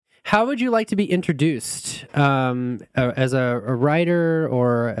how would you like to be introduced? As a writer,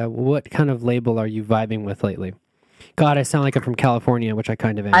 or what kind of label are you vibing with lately? God, I sound like I'm from California, which I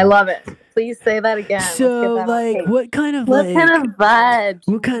kind of am. I love it. Please say that again. So, like, what kind of vibe?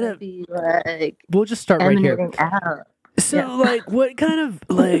 What kind of? Be like? We'll just start right here. Out. So, like, what kind of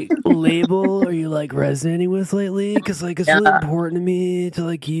label are you resonating with lately? Because it's really important to me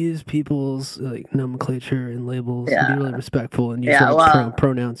to use people's nomenclature and labels and be really respectful and use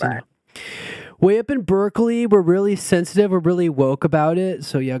pronouns. Way up in Berkeley, we're really sensitive. We're really woke about it.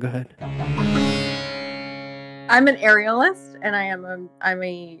 So yeah, go ahead. I'm an aerialist, and I'm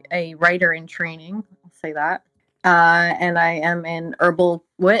a writer in training. I'll say that, and I am an herbal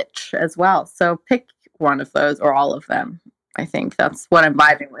witch as well. So pick one of those or all of them. I think that's what I'm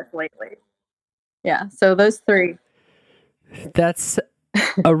vibing with lately. Yeah, so those three. That's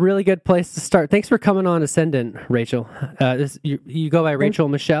a really good place to start. Thanks for coming on Ascendant, Rachel. You go by Rachel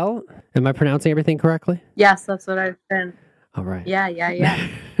Michelle. Am I pronouncing everything correctly? Yes, that's what I've been. All right. Yeah.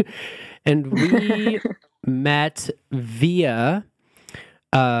 And we met via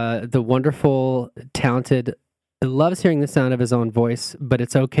the wonderful, talented, loves hearing the sound of his own voice, but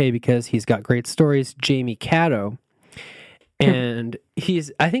it's okay because he's got great stories, Jamie Caddo. And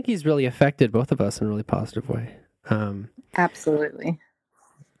I think he's really affected both of us in a really positive way. Absolutely.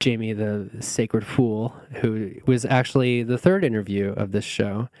 Jamie, the Sacred Fool, who was actually the third interview of this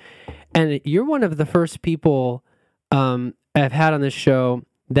show. And you're one of the first people I've had on this show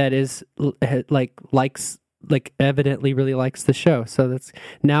that is evidently really likes the show. So that's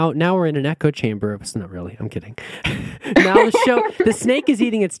now we're in an echo chamber. It's not really, I'm kidding. Now the snake is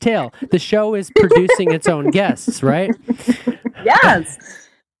eating its tail. The show is producing its own guests, right? Yes.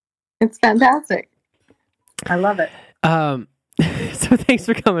 It's fantastic. I love it. So thanks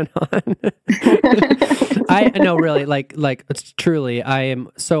for coming on. I know, really, it's truly, I am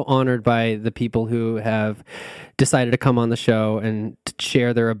so honored by the people who have decided to come on the show and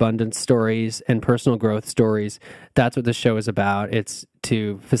share their abundance stories and personal growth stories. That's what the show is about. It's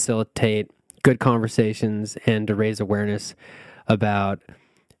to facilitate good conversations and to raise awareness about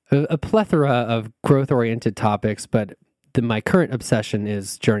a plethora of growth-oriented topics. But my current obsession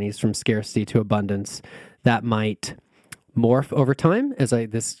is journeys from scarcity to abundance that might morph over time as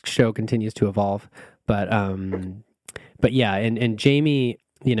this show continues to evolve. But yeah, and Jamie,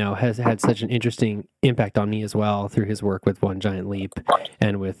 has had such an interesting impact on me as well through his work with One Giant Leap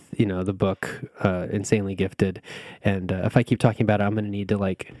and with, the book, Insanely Gifted. And if I keep talking about it, I'm going to need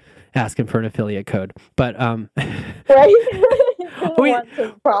to ask him for an affiliate code. But, right. Want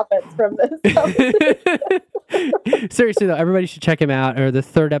some profits from this. Seriously though, everybody should check him out. Or the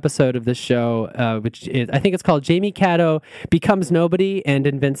third episode of this show, which is, I think it's called Jamie Caddo Becomes Nobody and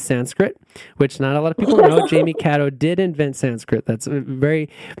Invents Sanskrit, which not a lot of people know. Jamie Caddo did invent Sanskrit. That's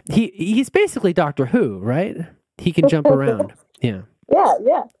he's basically Doctor Who, right? He can jump around. Yeah.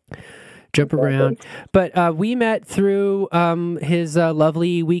 Jump around. But we met through his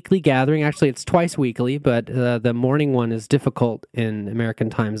lovely weekly gathering. Actually, it's twice weekly, but the morning one is difficult in American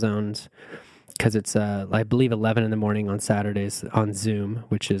time zones because it's, I believe, 11 in the morning on Saturdays on Zoom,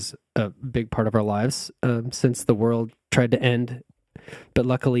 which is a big part of our lives since the world tried to end, but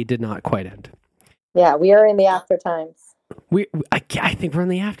luckily did not quite end. Yeah, we are in the after times. I think we're in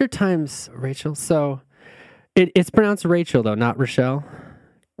the after times, Rachel. So it's pronounced Rachel, though, not Rochelle.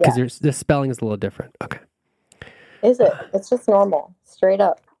 Because the spelling is a little different. Okay. Is it? It's just normal. Straight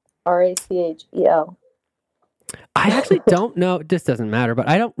up. Rachel. I actually don't know. This doesn't matter, but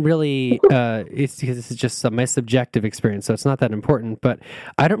I don't really, it's because this is just my subjective experience, so it's not that important, but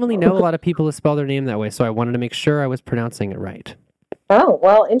I don't really know a lot of people who spell their name that way, so I wanted to make sure I was pronouncing it right. Oh,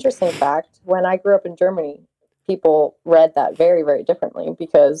 well, interesting fact. When I grew up in Germany, people read that very, very differently,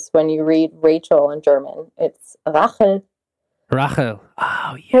 because when you read Rachel in German, it's Rachel. Rachel.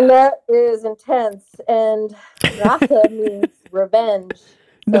 Oh, yeah. And that is intense. And Rachel means revenge.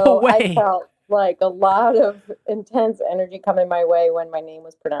 So no way. I felt like a lot of intense energy coming my way when my name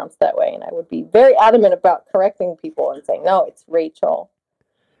was pronounced that way. And I would be very adamant about correcting people and saying, no, it's Rachel.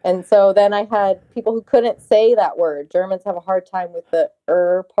 And so then I had people who couldn't say that word. Germans have a hard time with the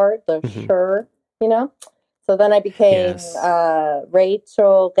part, the sure, So then I became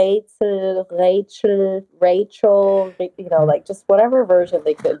Rachel, just whatever version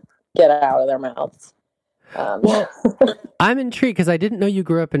they could get out of their mouths. Well, I'm intrigued because I didn't know you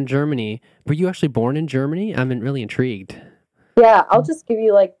grew up in Germany. Were you actually born in Germany? I'm really intrigued. Yeah, I'll just give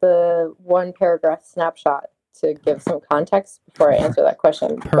you the one paragraph snapshot to give some context before I answer that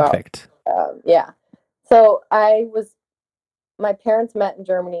question. Perfect. So my parents met in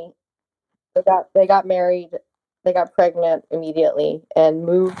Germany. They got married They got pregnant immediately and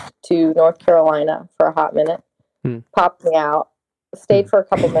moved to North Carolina for a hot minute. Popped me out, stayed for a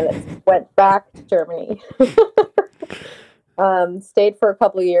couple minutes, went back to Germany. Stayed for a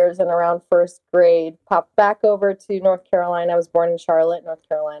couple of years, and around first grade, popped back over to North Carolina. I was born in Charlotte, North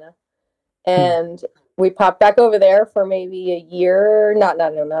Carolina. And we popped back over there for maybe a year. Not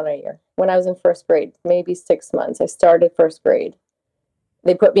a year. When I was in first grade, maybe 6 months. I started first grade.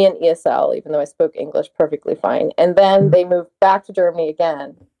 They put me in ESL, even though I spoke English perfectly fine. And then they moved back to Germany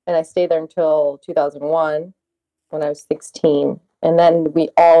again. And I stayed there until 2001 when I was 16. And then we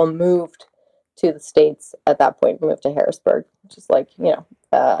all moved to the States at that point. We moved to Harrisburg, which is like, in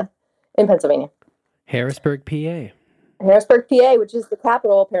Pennsylvania. Harrisburg, PA. Harrisburg, PA, which is the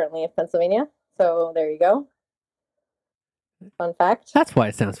capital, apparently, of Pennsylvania. So there you go. Fun fact. That's why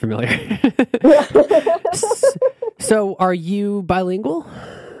it sounds familiar. So are you bilingual?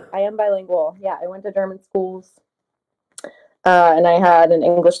 I am bilingual. Yeah, I went to German schools. And I had an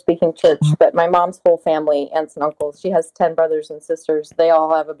English-speaking church, but my mom's whole family, aunts and uncles, she has 10 brothers and sisters. They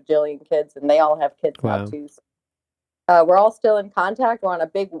all have a bajillion kids, and they all have kids now, too. So, we're all still in contact. We're on a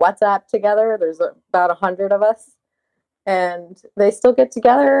big WhatsApp together. There's about 100 of us. And they still get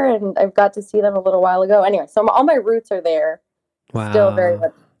together, and I've got to see them a little while ago. Anyway, so all my roots are there. Wow. Still very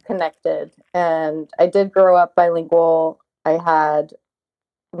much connected. And I did grow up bilingual. I had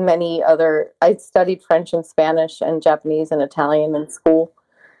I studied French and Spanish and Japanese and Italian in school.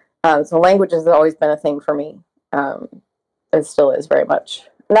 So language has always been a thing for me. It still is very much.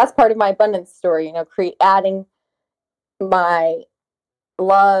 And that's part of my abundance story, adding my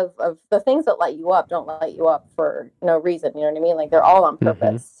love of the things that light you up don't light you up for no reason. You know what I mean? Like they're all on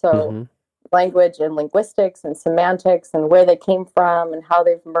purpose. So language and linguistics and semantics and where they came from and how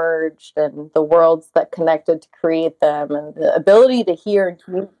they've merged and the worlds that connected to create them and the ability to hear and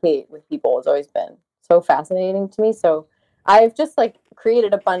communicate with people has always been so fascinating to me. So I've just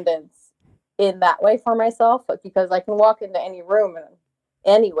created abundance in that way for myself, because I can walk into any room and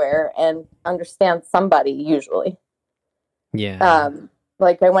anywhere and understand somebody usually. Yeah.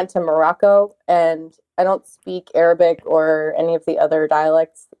 I went to Morocco, and I don't speak Arabic or any of the other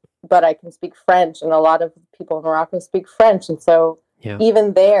dialects, but I can speak French, and a lot of people in Morocco speak French. And so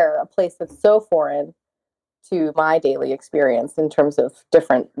even there, a place that's so foreign to my daily experience in terms of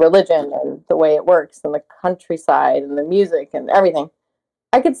different religion and the way it works and the countryside and the music and everything,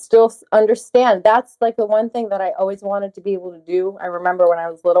 I could still understand. That's the one thing that I always wanted to be able to do. I remember when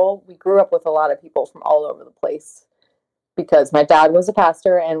I was little, we grew up with a lot of people from all over the place because my dad was a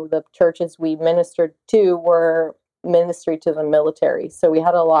pastor, and the churches we ministered to were ministry to the military. So we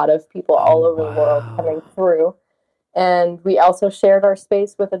had a lot of people all over the world coming through. And we also shared our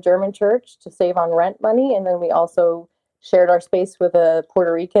space with a German church to save on rent money. And then we also shared our space with a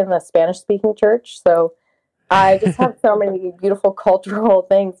Puerto Rican, a Spanish-speaking church. So I just have so many beautiful cultural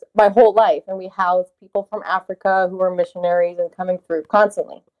things my whole life. And we housed people from Africa who were missionaries and coming through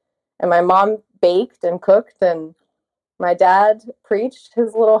constantly. And my mom baked and cooked, and my dad preached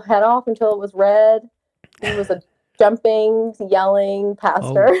his little head off until it was red. He was a jumping, yelling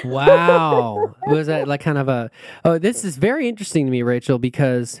pastor. Oh, wow. Was that kind of this is very interesting to me, Rachel,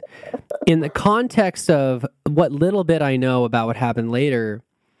 because in the context of what little bit I know about what happened later,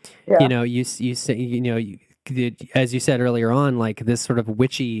 you say, as you said earlier on, this sort of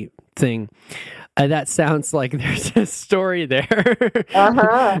witchy thing, that sounds like there's a story there.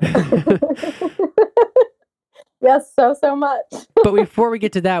 Yes, so much. But before we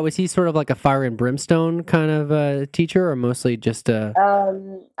get to that, was he sort of like a fire and brimstone kind of teacher, or mostly just a...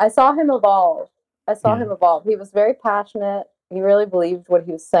 I saw him evolve. He was very passionate. He really believed what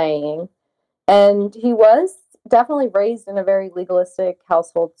he was saying. And he was definitely raised in a very legalistic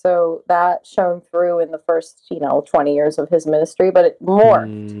household. So that shone through in the first, 20 years of his ministry, but it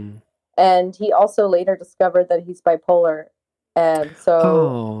morphed. And he also later discovered that he's bipolar. And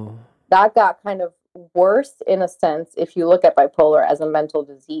so that got kind of worse in a sense if you look at bipolar as a mental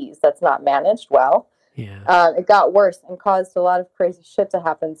disease that's not managed well. It got worse and caused a lot of crazy shit to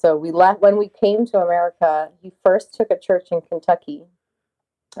happen. So when we came to America, he first took a church in Kentucky.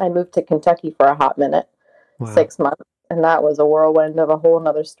 I moved to Kentucky for a hot minute, 6 months, and that was a whirlwind of a whole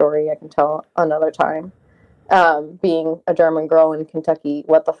nother story I can tell another time. Being a German girl in Kentucky,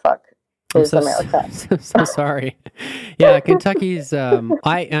 what the fuck is America? So sorry. Yeah, Kentucky's. I'm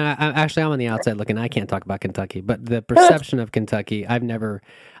on the outside looking. I can't talk about Kentucky, but the perception of Kentucky, I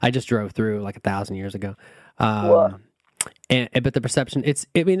just drove through 1,000 years ago. But the perception,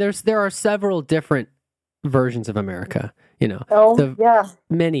 there are several different versions of America.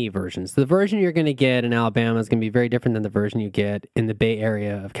 Many versions. The version you're going to get in Alabama is going to be very different than the version you get in the Bay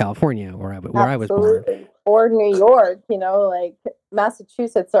Area of California, where I was born. or New York, like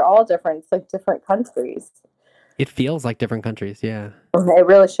Massachusetts, they're all different. It's like different countries. It feels like different countries, yeah. It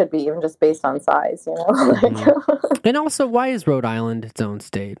really should be, even just based on size, And also, why is Rhode Island its own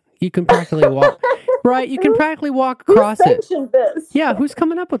state? You can practically walk, right? You can practically walk across it. This? Yeah, who's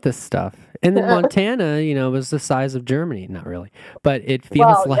coming up with this stuff? And then Montana, was the size of Germany. Not really, but it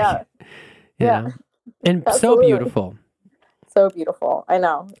feels like, and absolutely. so beautiful. So beautiful. I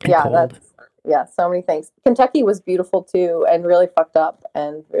know. And cold. So many things. Kentucky was beautiful too, and really fucked up,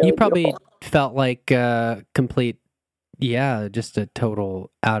 and really you probably beautiful. Felt like complete, just a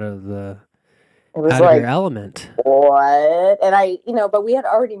total out of your element. What? And but we had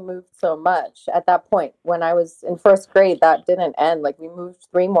already moved so much at that point. When I was in first grade, that didn't end. Like, we moved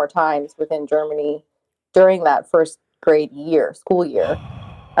 3 more times within Germany during that first grade school year.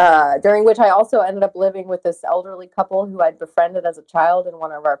 During which I also ended up living with this elderly couple who I'd befriended as a child in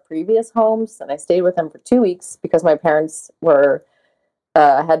one of our previous homes, and I stayed with them for 2 weeks because my parents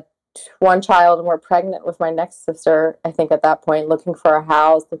had 1 child and were pregnant with my next sister. I think at that point, looking for a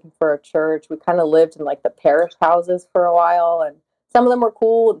house, looking for a church. We kind of lived in like the parish houses for a while, and some of them were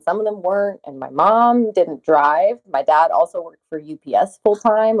cool and some of them weren't. And my mom didn't drive. My dad also worked for UPS full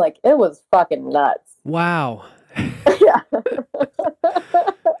time. Like, it was fucking nuts. Wow. Yeah.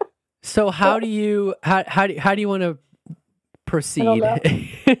 So how do you want to proceed? I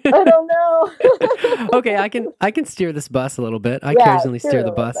don't know. Okay, I can steer this bus a little bit. I occasionally steer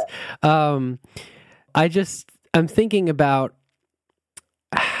the bus. I'm thinking about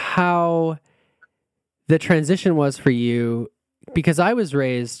how the transition was for you, because I was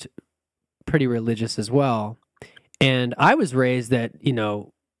raised pretty religious as well, and I was raised that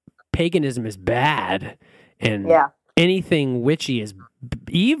paganism is bad, and anything witchy is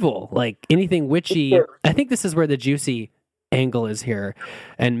evil. Like, anything witchy. I think this is where the juicy angle is here,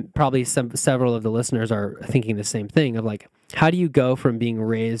 and probably several of the listeners are thinking the same thing of like, how do you go from being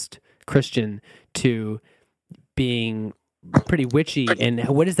raised Christian to being pretty witchy, and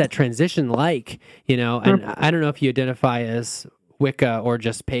what is that transition like? And I don't know if you identify as Wicca or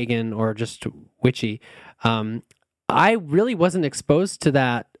just pagan or just witchy. I really wasn't exposed to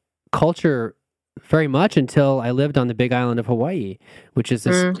that culture very much until I lived on the Big Island of Hawaii, which is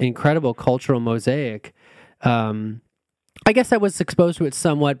this incredible cultural mosaic. I guess I was exposed to it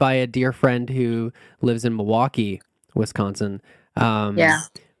somewhat by a dear friend who lives in Milwaukee, Wisconsin.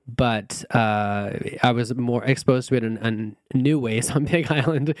 But I was more exposed to it in new ways on Big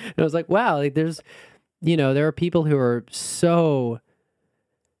Island. And I was like, wow, like there are people who are so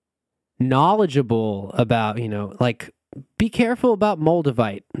knowledgeable about, like, be careful about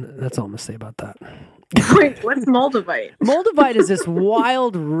Moldavite. That's all I'm going to say about that. Wait, what's Moldavite? Moldavite is this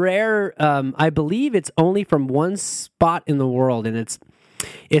wild, rare, I believe it's only from one spot in the world, and it's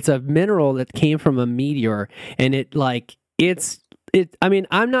a mineral that came from a meteor, and I mean,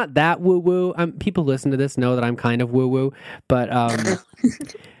 I'm not that woo-woo. People listen to this know that I'm kind of woo-woo, but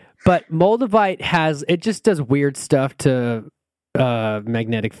Moldavite it just does weird stuff to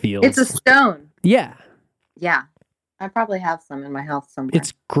magnetic fields. It's a stone. Yeah. Yeah. I probably have some in my house somewhere.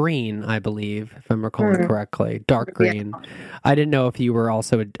 It's green, I believe, if I'm recalling correctly. Dark green. Yeah. I didn't know if you were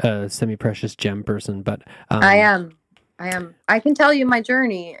also a semi-precious gem person, but... I am. I can tell you my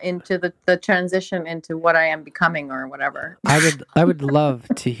journey into the transition into what I am becoming or whatever. I would love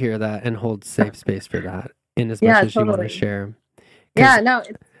to hear that and hold safe space for that in as much as you want to share. Yeah, no.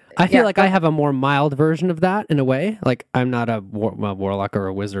 I feel like I have a more mild version of that in a way. Like, I'm not a warlock or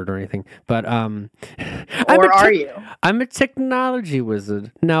a wizard or anything, but are you? I'm a technology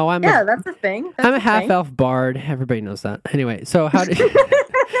wizard. No, that's a thing. I'm a half-elf bard. Everybody knows that. Anyway, so how do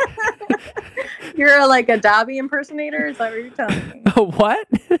You're like a Dobby impersonator? Is that what you're telling me? What?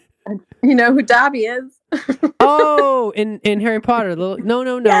 You know who Dobby is? Oh, in Harry Potter.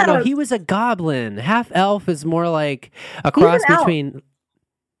 No. He was a goblin. Half-elf is more like a cross between... Elf.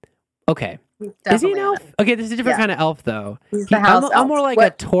 Okay. Is he an elf? Okay, this is a different kind of elf, though. I'm more like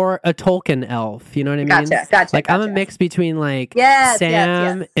a Tolkien elf. You know what I mean? Gotcha. Like, I'm a mix between like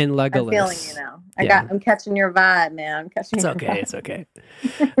Sam and Legolas. I'm feeling you now. I'm catching your vibe, man. It's okay.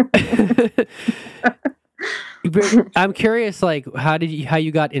 I'm curious, like, how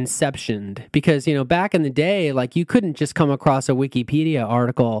you got inceptioned? Because, back in the day, like, you couldn't just come across a Wikipedia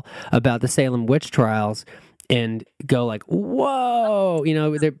article about the Salem witch trials and go like, whoa,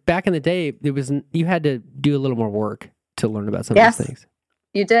 back in the day, you had to do a little more work to learn about some of these things.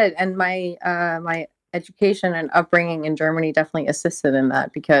 You did. And my my education and upbringing in Germany definitely assisted in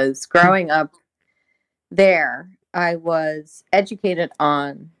that, because growing up there, I was educated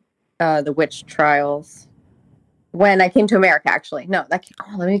on the witch trials when I came to America, actually. No, let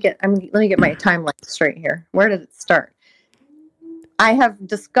me get my timeline straight here. Where did it start? I have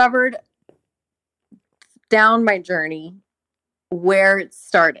discovered down my journey where it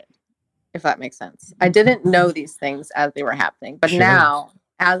started, if that makes sense. I didn't know these things as they were happening, but now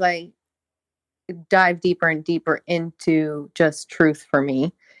as I dive deeper and deeper into just truth for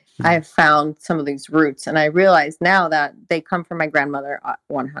me, I have found some of these roots, and I realize now that they come from my grandmother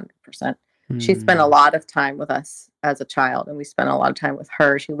 100%. She spent a lot of time with us as a child, and we spent a lot of time with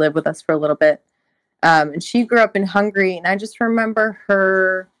her. She lived with us for a little bit, and she grew up in Hungary, and I just remember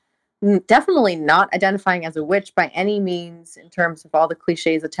her definitely not identifying as a witch by any means in terms of all the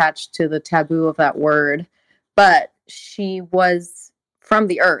cliches attached to the taboo of that word, but she was from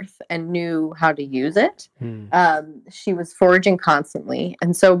the earth and knew how to use it. She was foraging constantly.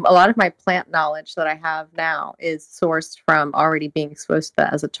 And so a lot of my plant knowledge that I have now is sourced from already being exposed to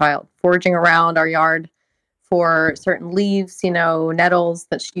that as a child, foraging around our yard for certain leaves, nettles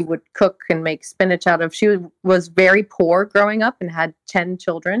that she would cook and make spinach out of. She was very poor growing up and had 10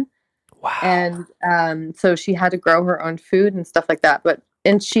 children. Wow. And so she had to grow her own food and stuff like that.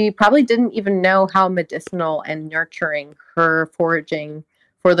 And she probably didn't even know how medicinal and nurturing her foraging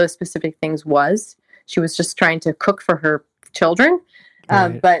for those specific things was. She was just trying to cook for her children.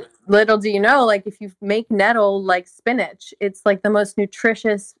 Right. But little do you know, like if you make nettle like spinach, it's like the most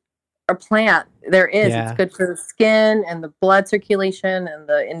nutritious plant there is. Yeah. It's good for the skin and the blood circulation and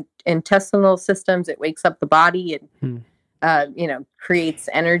the intestinal systems. It wakes up the body and creates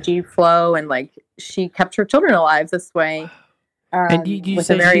energy flow. And like she kept her children alive this way. And you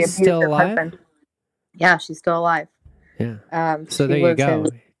say she's still alive? Husband. Yeah, she's still alive. Yeah. So there you go.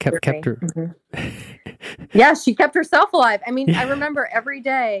 Kept her. Mm-hmm. Yeah, she kept herself alive. I mean, I remember every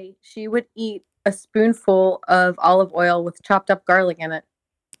day she would eat a spoonful of olive oil with chopped up garlic in it.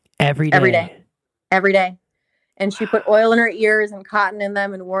 Every day. And she put oil in her ears and cotton in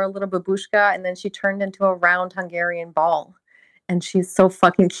them and wore a little babushka. And then she turned into a round Hungarian ball. And she's so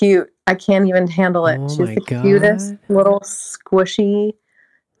fucking cute. I can't even handle it. She's the cutest little squishy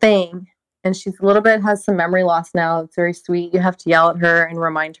thing. And she's a little bit, has some memory loss now. It's very sweet. You have to yell at her and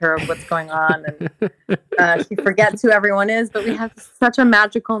remind her of what's going on. And she forgets who everyone is. But we had such a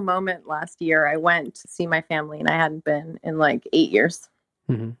magical moment last year. I went to see my family and I hadn't been in like 8 years.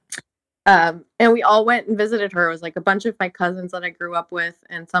 Mm-hmm. And we all went and visited her. It was like a bunch of my cousins that I grew up with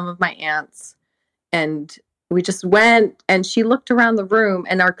and some of my aunts. And we just went and she looked around the room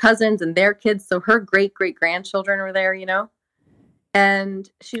and our cousins and their kids. So her great-great-grandchildren were there, and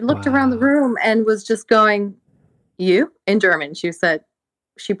she looked around the room and was just going, you, in German. She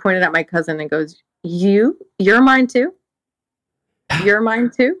pointed at my cousin and goes, you're mine too. You're mine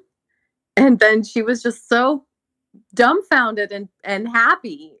too. And then she was just so dumbfounded and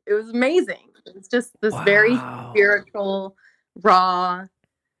happy. It was amazing. It was just this very spiritual, raw,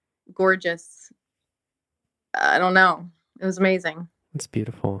 gorgeous, I don't know. It was amazing. It's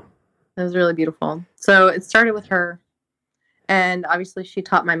beautiful. It was really beautiful. So it started with her. And obviously she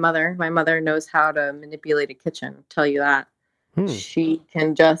taught my mother. My mother knows how to manipulate a kitchen. I'll tell you that. She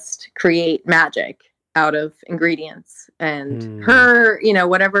can just create magic out of ingredients. And her,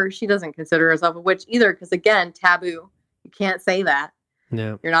 whatever, she doesn't consider herself a witch either. Because again, taboo. You can't say that.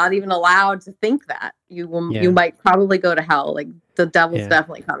 No. You're not even allowed to think that. You might probably go to hell. Like the devil's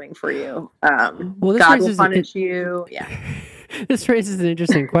definitely coming for you. God will punish you. Yeah. This raises an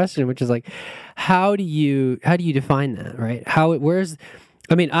interesting question, which is like, how do you define that, right? I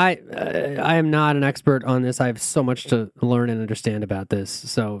am not an expert on this. I have so much to learn and understand about this.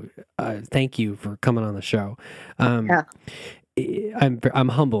 So thank you for coming on the show. I'm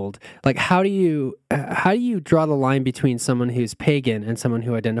humbled. Like, how do you draw the line between someone who's pagan and someone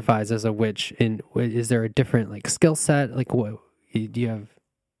who identifies as a witch? And is there a different like skill set? Like, what do you have?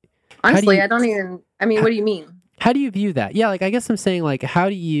 Honestly, what do you mean? How do you view that? Yeah, like I guess I'm saying like, how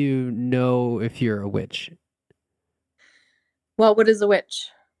do you know if you're a witch? Well, what is a witch?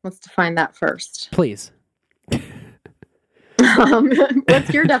 Let's define that first. Please. What's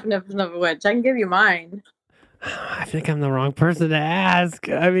your definition of a witch? I can give you mine. I think I'm the wrong person to ask.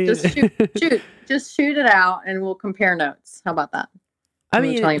 I mean, just shoot it out, and we'll compare notes. How about that?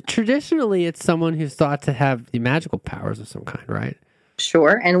 Traditionally, it's someone who's thought to have the magical powers of some kind, right?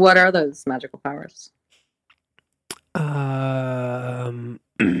 Sure. And what are those magical powers? I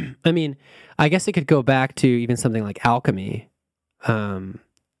guess it could go back to even something like alchemy. In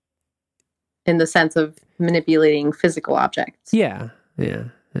the sense of manipulating physical objects. Yeah.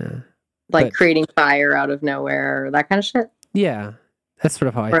 Like creating fire out of nowhere, that kind of shit? Yeah. That's sort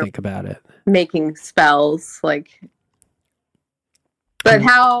of how I think about it. Making spells, like... But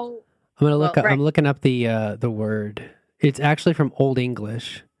how... gonna look Well, up. right. I'm looking up the word. It's actually from Old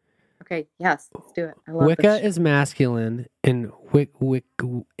English. Okay, yes, let's do it. I love Wicca this. is masculine, and WICCE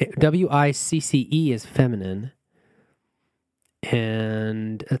is feminine,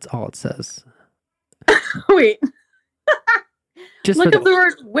 and that's all it says. Wait, Just look for up the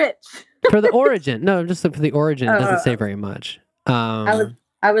word witch. for the origin. No, just for the origin. It doesn't say Oh. very much.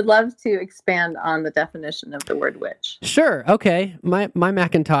 I would love to expand on the definition of the word witch. Sure. Okay. My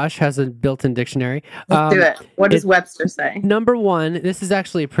Macintosh has a built-in dictionary. Let's do it. What does Webster say? Number one, this is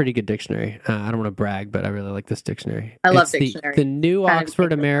actually a pretty good dictionary. I don't want to brag, but I really like this dictionary. I love It's dictionaries. The New Kind of Oxford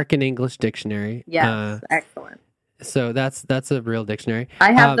ridiculous. American English Dictionary. Yes, excellent. So that's a real dictionary.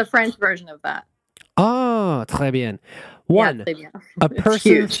 I have the French version of that. Oh, très bien. One, Yeah, c'est bien. a It's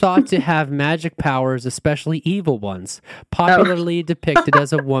person huge. thought to have magic powers, especially evil ones, popularly depicted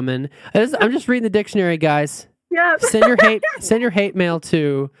as a woman. I'm just reading the dictionary, guys. Yeah, Send your hate mail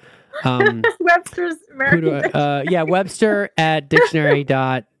to Webster's who do American. Webster at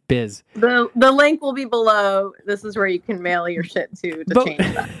dictionary.biz. The link will be below. This is where you can mail your shit to change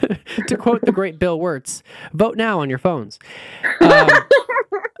that. To quote the great Bill Wirtz, vote now on your phones.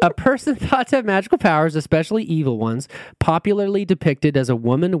 A person thought to have magical powers, especially evil ones, popularly depicted as a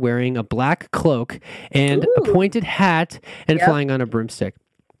woman wearing a black cloak and a Ooh. pointed hat and Yep. flying on a broomstick.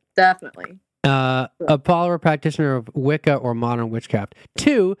 Definitely. A follower practitioner of Wicca or modern witchcraft.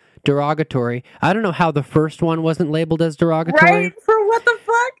 2, derogatory. I don't know how the first one wasn't labeled as derogatory. Right? For what the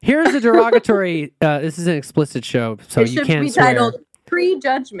fuck? Here's a derogatory. This is an explicit show, so it you should can't be swear. titled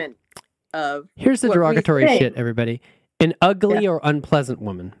Prejudgment of. Here's the what we derogatory say. shit, everybody. An ugly or unpleasant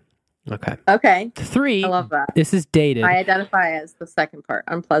woman. Okay. Okay. 3, I love that. this is dated. I identify as the second part,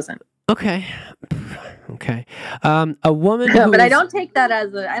 unpleasant. Okay. Okay. A woman who But I is- don't take that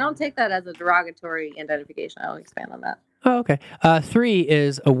as a derogatory identification. I'll expand on that. Oh, okay. 3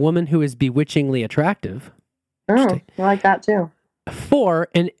 is a woman who is bewitchingly attractive. I like that too. 4,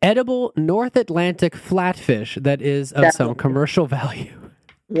 an edible North Atlantic flatfish that is of some Definitely. commercial value.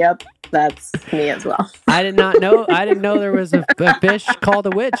 Yep, that's me as well. I did not know. I didn't know there was a fish called a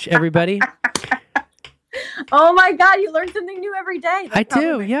witch. Everybody, Oh my god, you learn something new every day. That's I probably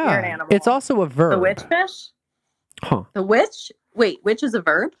do. my spirit Yeah, animal. it's also a verb. the witch fish. Huh? The witch. Wait, witch is a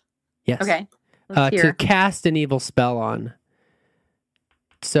verb. Yes. Okay. Let's To hear. cast an evil spell on.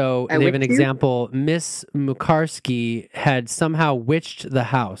 So I they have an witch you? example. Miss Mukarsky had somehow witched the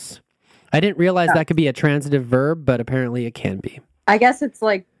house. I didn't realize that could be a transitive verb, but apparently it can be. I guess it's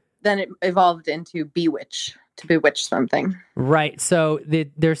like then it evolved into bewitch, to bewitch something. Right. So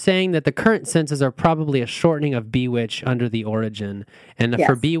they're saying that the current senses are probably a shortening of bewitch under the origin. And for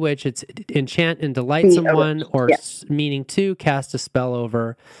Yes. bewitch, it's enchant and delight Bewitch, someone, or yes. meaning to cast a spell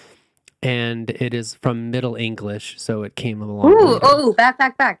over. And it is from Middle English, so it came along. Ooh, later. oh, back.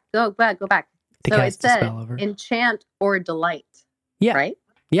 Go back. To So it cast a said spell over. enchant or delight. Yeah. Right?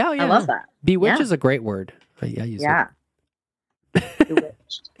 Yeah, I love that. Bewitch Yeah. is a great word. I use Yeah.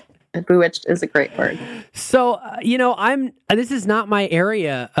 Bewitched. Bewitched is a great word. it. So, this is not my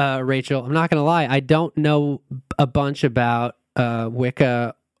area, Rachel. I'm not going to lie. I don't know a bunch about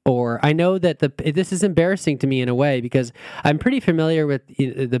Wicca, or I know that this is embarrassing to me in a way because I'm pretty familiar with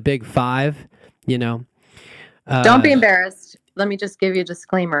the big five, Don't be embarrassed. Let me just give you a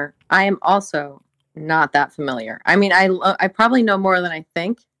disclaimer. I am also not that familiar. I mean, I probably know more than I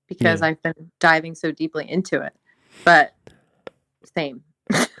think because Yeah. I've been diving so deeply into it. But same.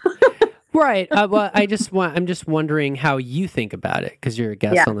 Right. Well, I'm just wondering how you think about it because you're a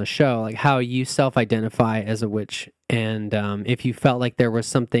guest Yeah. on the show, like how you self-identify as a witch, and if you felt like there was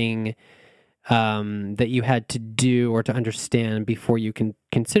something that you had to do or to understand before you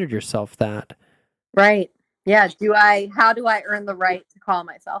considered yourself that. Right. Yeah. How do I earn the right to call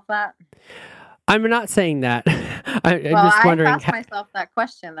myself that? I'm not saying that. I'm Well, just wondering. I asked myself that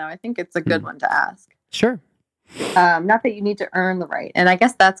question though. I think it's a good one to ask. Sure. Not that you need to earn the right. And I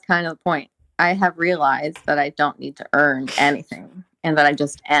guess that's kind of the point. I have realized that I don't need to earn anything and that I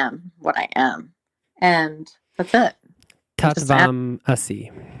just am what I am. And that's it. Tatvam Asi.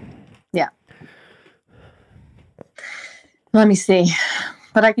 Yeah. Let me see.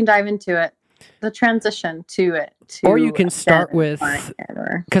 But I can dive into it. The transition to it. Or you can start with, identifying it,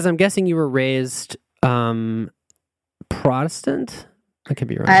 or- because I'm guessing you were raised Protestant? I could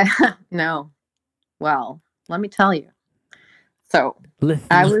be wrong. No. Well, let me tell you. So,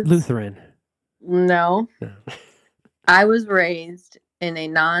 I was- Lutheran. no. No. I was raised in a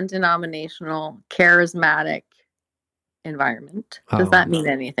non-denominational, charismatic environment. Does Oh. that mean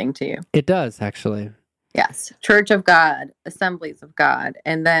anything to you? It does, actually. Yes. Church of God, Assemblies of God,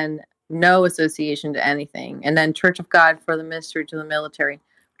 and then no association to anything. And then Church of God for the ministry to the military,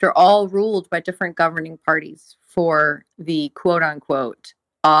 they're all ruled by different governing parties for the quote unquote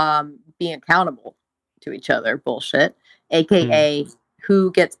being accountable to each other bullshit, aka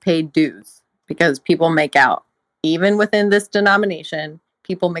who gets paid dues, because people make out. Even within this denomination,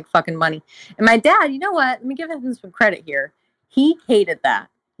 people make fucking money. And my dad, you know what? Let me give him some credit here. He hated that.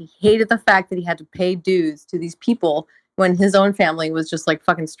 He hated the fact that he had to pay dues to these people when his own family was just like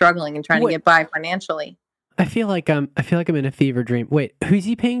fucking struggling and trying to get by financially. I feel like I'm in a fever dream. Wait, who's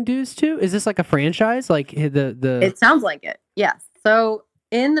he paying dues to? Is this like a franchise? Like the It sounds like it. Yes. So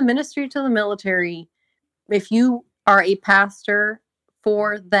in the ministry to the military, if you are a pastor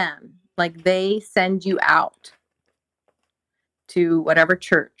for them, like they send you out to whatever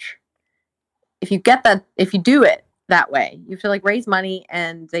church. If you do it that way, you have to like raise money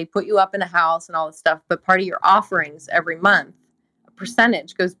and they put you up in a house and all this stuff. But part of your offerings every month, a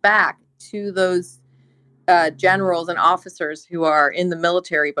percentage goes back to those generals and officers who are in the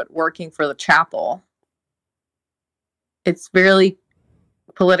military but working for the chapel. It's really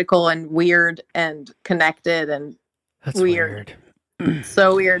political and weird and connected and weird.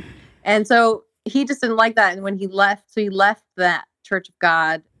 So weird. And so he just didn't like that. And when he left that Church of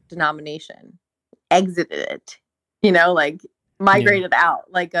God denomination, exited it, like migrated out.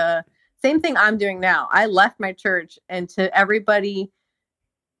 Like same thing I'm doing now. I left my church, and to everybody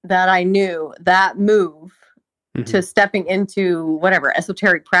that I knew, that move to stepping into whatever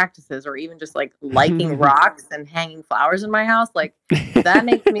esoteric practices, or even just like liking rocks and hanging flowers in my house, like that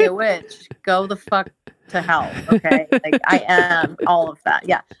makes me a witch. Go the fuck to hell. Okay. Like I am all of that.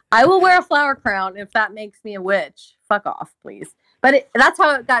 Yeah. I will wear a flower crown if that makes me a witch. Fuck off, please. But that's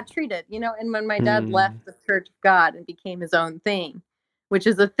how it got treated, and when my dad left the Church of God and became his own thing, which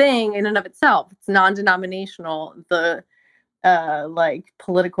is a thing in and of itself. It's non-denominational. The like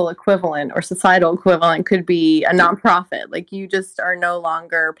political equivalent or societal equivalent could be a nonprofit. Like you just are no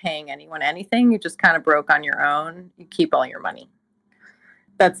longer paying anyone anything. You just kind of broke on your own. You keep all your money.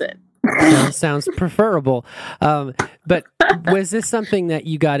 That's it. Sounds preferable. But was this something that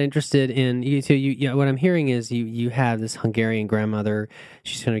you got interested in? So what I'm hearing is you have this Hungarian grandmother.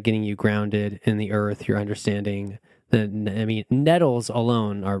 She's kind of getting you grounded in the earth. You're understanding nettles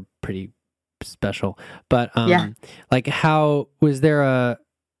alone are pretty special, but like how was there a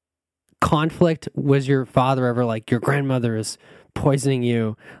conflict? Was your father ever like, your grandmother is poisoning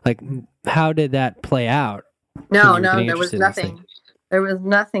you? Like how did that play out? No, there was nothing. There was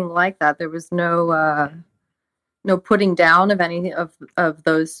nothing like that. There was no putting down of any of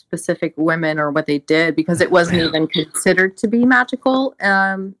those specific women or what they did, because it wasn't even considered to be magical.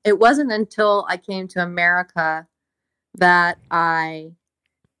 It wasn't until I came to America that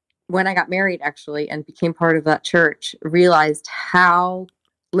when I got married, actually, and became part of that church, realized how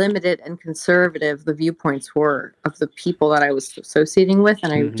limited and conservative the viewpoints were of the people that I was associating with.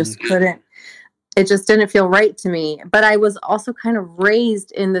 And I just couldn't, it just didn't feel right to me. But I was also kind of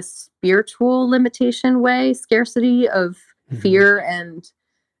raised in the spiritual limitation way, scarcity of fear and,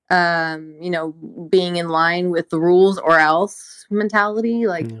 being in line with the rules or else mentality,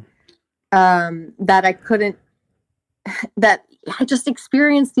 that I couldn't, that I just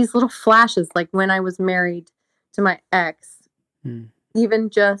experienced these little flashes, like when I was married to my ex,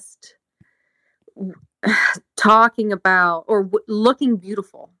 even just talking about or looking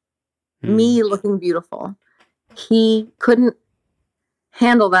beautiful, me looking beautiful. He couldn't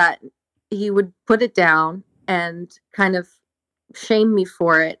handle that. He would put it down and kind of shame me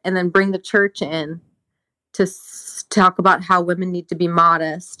for it, and then bring the church in to talk about how women need to be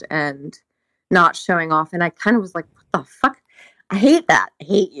modest and not showing off. And I kind of was like, what the fuck? I hate that. I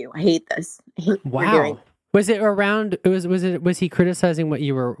hate you. I hate this. I hate what you're doing. Was it around, was he criticizing what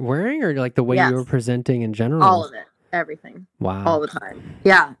you were wearing, or like the way you were presenting in general? All of it. Everything. Wow. All the time.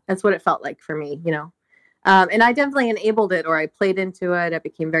 Yeah. That's what it felt like for me, and I definitely enabled it, or I played into it. I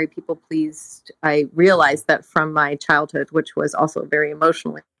became very people pleased. I realized that from my childhood, which was also very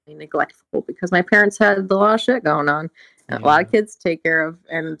emotionally neglectful, because my parents had a lot of shit going on, and a lot of kids to take care of.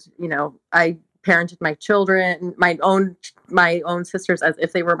 And, I parented my children, my own sisters as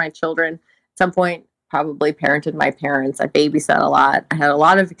if they were my children. At some point, probably parented my parents. I babysat a lot. I had a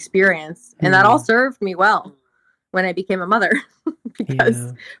lot of experience, and that all served me well when I became a mother,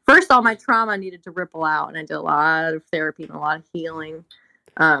 because first all my trauma needed to ripple out, and I did a lot of therapy and a lot of healing,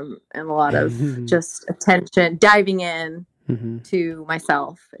 and a lot of just attention, diving in to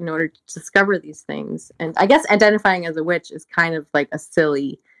myself in order to discover these things. And I guess identifying as a witch is kind of like it's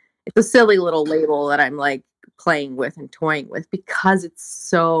a silly little label that I'm like playing with and toying with, because it's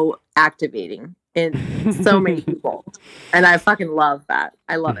so activating in so many people. And I fucking love that.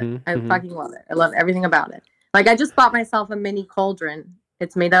 I love it. I fucking love it. I love everything about it. Like I just bought myself a mini cauldron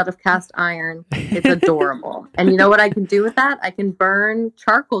It's made out of cast iron. It's adorable. And you know what I can do with that? I can burn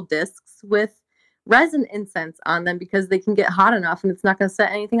charcoal discs with resin incense on them because they can get hot enough and it's not going to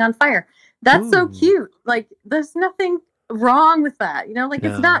set anything on fire. That's so cute. Like, there's nothing wrong with that. You know, like,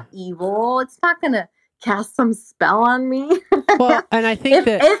 it's not evil. It's not going to cast some spell on me. Well, and I think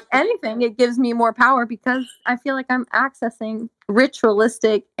if anything, it gives me more power because I feel like I'm accessing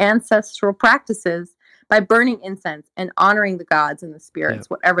ritualistic ancestral practices by burning incense and honoring the gods and the spirits,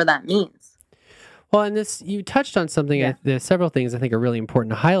 whatever that means. Well, and this, you touched on something, there's several things I think are really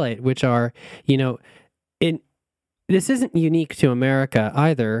important to highlight, which are, you know, this isn't unique to America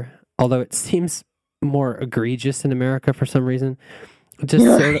either, although it seems more egregious in America for some reason. Just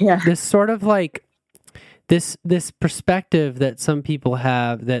this sort of like, this perspective that some people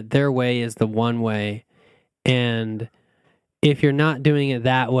have that their way is the one way, and if you're not doing it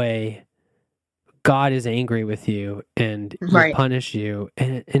that way, God is angry with you and will punish you.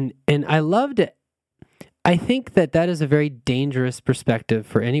 And I loved it. I think that is a very dangerous perspective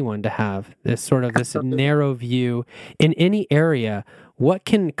for anyone to have, this sort of this narrow view in any area. What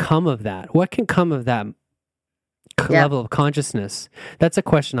can come of that? What can come of that level of consciousness? That's a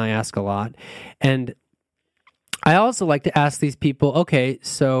question I ask a lot. And I also like to ask these people, okay,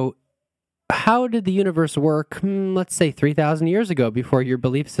 so how did the universe work, let's say 3,000 years ago before your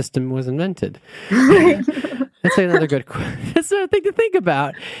belief system was invented? That's another that's another thing to think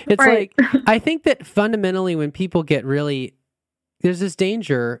about. It's like, I think that fundamentally when people get really, there's this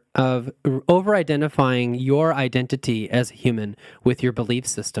danger of over-identifying your identity as a human with your belief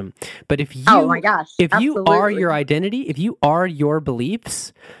system. But if you, you are your identity, if you are your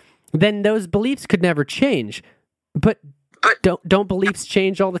beliefs, then those beliefs could never change. But don't beliefs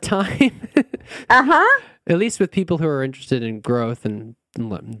change all the time? At least with people who are interested in growth and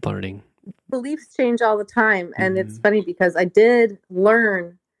learning. Beliefs change all the time. And it's funny because I did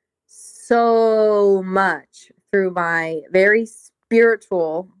learn so much through my very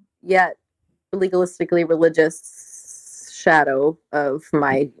spiritual yet legalistically religious shadow of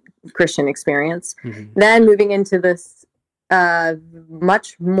my Christian experience. Then moving into this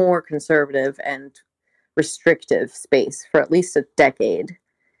much more conservative and restrictive space for at least a decade,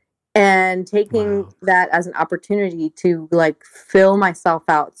 and taking that as an opportunity to like fill myself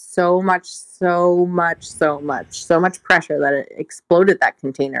out so much pressure that it exploded that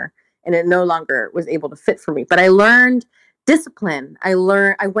container and it no longer was able to fit for me. But I learned discipline. I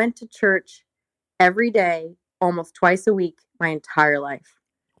went to church every day, almost twice a week, my entire life.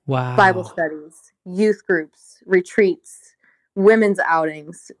 Bible studies, youth groups, retreats, women's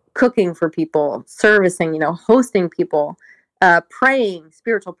outings, cooking for people, servicing, hosting people, praying,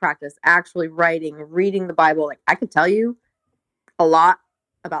 spiritual practice, actually writing, reading the Bible. Like, I could tell you a lot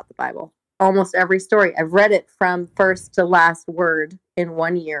about the Bible. Almost every story. I've read it from first to last word in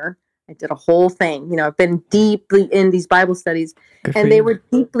 1 year. I did a whole thing. I've been deeply in these Bible studies, and they were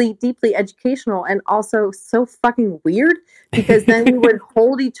deeply, deeply educational and also so fucking weird, because then we would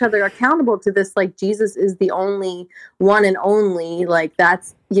hold each other accountable to this, like, Jesus is the only one and only, like,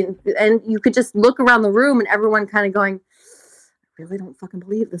 that's, and you could just look around the room and everyone kind of going, I really don't fucking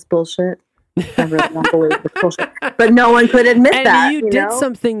believe this bullshit. I really don't believe this bullshit. But no one could admit and that. You did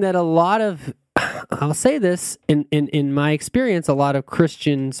something that a lot of, I'll say this, in my experience, a lot of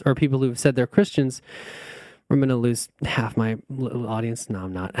Christians or people who've said they're Christians, I'm going to lose half my audience. No,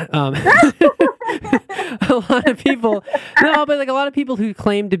 I'm not. A lot of people, no, but like a lot of people who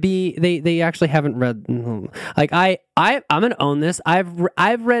claim to be, they actually haven't read. Like I'm going to own this.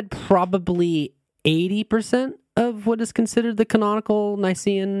 I've read probably 80% of what is considered the canonical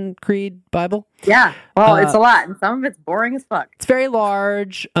Nicene Creed Bible. Yeah. Well, it's a lot. And some of it's boring as fuck. It's very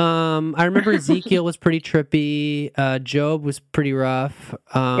large. I remember Ezekiel was pretty trippy. Job was pretty rough.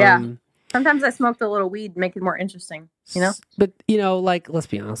 Yeah. Sometimes I smoked a little weed, make it more interesting, But, like, let's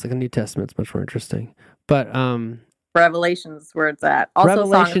be honest, like the New Testament's much more interesting. But Revelation's where it's at. Also,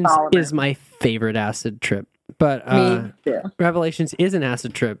 Revelations is my favorite acid trip. But Me too. Revelations is an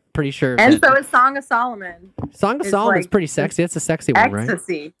acid trip, pretty sure. And so is Song of Solomon. Song of Solomon's pretty sexy. That's a sexy one, right?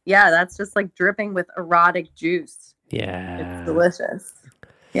 Ecstasy. Yeah, that's just like dripping with erotic juice. Yeah. It's delicious.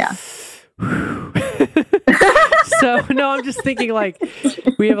 Yeah. So no, I'm just thinking like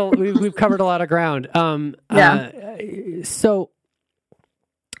we've covered a lot of ground. So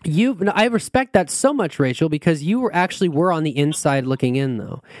I respect that so much, Rachel, because you were on the inside looking in,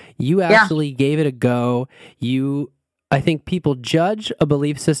 though. You actually gave it a go. I think people judge a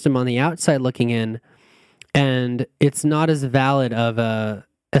belief system on the outside looking in, and it's not as valid of a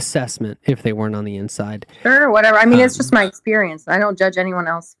assessment if they weren't on the inside. Sure, whatever. I mean, it's just my experience. I don't judge anyone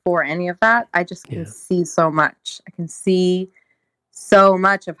else for any of that. I just can see so much. I can see so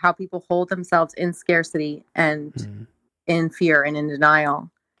much of how people hold themselves in scarcity and in fear and in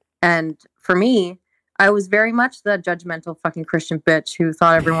denial. And for me, I was very much the judgmental fucking Christian bitch who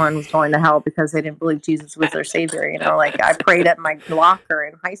thought everyone was going to hell because they didn't believe Jesus was their savior. You know, like I prayed at my locker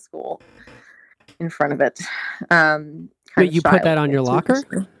in high school in front of it. Wait, you put that on your locker?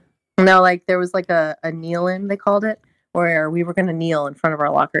 No, like there was like a kneel-in, they called it, where we were going to kneel in front of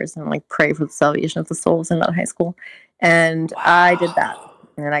our lockers and like pray for the salvation of the souls in that high school. And wow. I did that.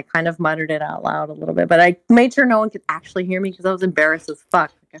 And I kind of muttered it out loud a little bit, but I made sure no one could actually hear me because I was embarrassed as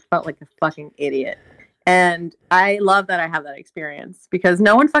fuck. Like, I felt like a fucking idiot. And I love that I have that experience because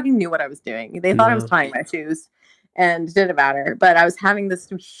no one fucking knew what I was doing. They thought I was tying my shoes and it didn't matter. But I was having this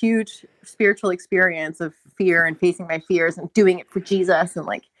huge spiritual experience of fear and facing my fears and doing it for Jesus. And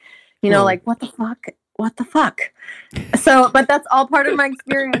like, you know, like, what the fuck? What the fuck? So, but that's all part of my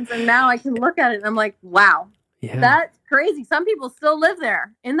experience. And now I can look at it and I'm like, wow. Yeah. That's crazy. Some people still live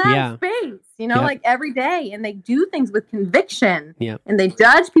there in that space, you know, like every day, and they do things with conviction and they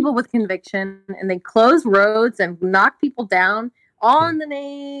judge people with conviction and they close roads and knock people down all in the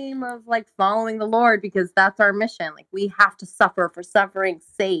name of like following the Lord because that's our mission. Like we have to suffer for suffering's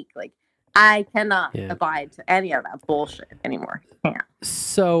sake. Like I cannot abide to any of that bullshit anymore. Can't.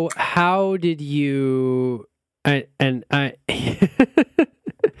 So how did you, how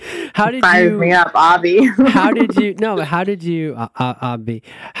did you me up, Abby? How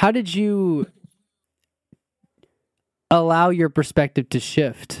did you allow your perspective to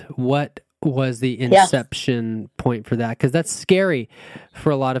shift? What was the inception point for that? Because that's scary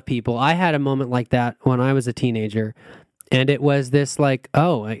for a lot of people. I had a moment like that when I was a teenager, and it was this like,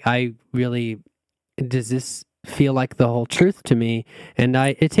 oh, I really, does this feel like the whole truth to me? And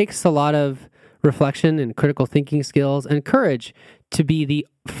it takes a lot of reflection and critical thinking skills and courage to be the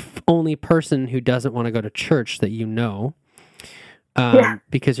only person who doesn't want to go to church that you know,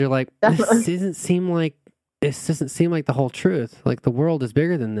 because you're like, this doesn't seem like the whole truth. Like the world is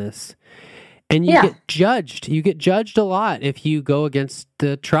bigger than this, and you get judged. You get judged a lot if you go against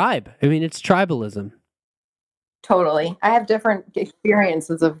the tribe. I mean, it's tribalism. Totally. I have different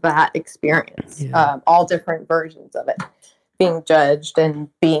experiences of that experience, all different versions of it, being judged and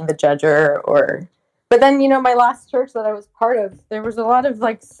being the judger but then, you know, my last church that I was part of, there was a lot of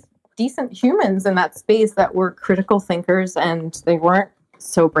like decent humans in that space that were critical thinkers and they weren't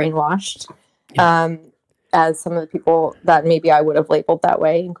so brainwashed as some of the people that maybe I would have labeled that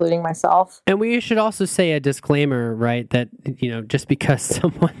way, including myself. And we should also say a disclaimer, right? That, you know, just because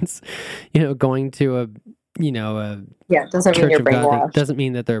someone's, you know, going to a doesn't mean you're brainwashed. Doesn't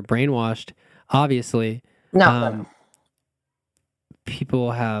mean that they're brainwashed. Obviously, no.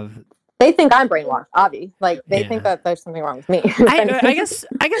 People have. They think I'm brainwashed, Avi. Like they think that there's something wrong with me. I guess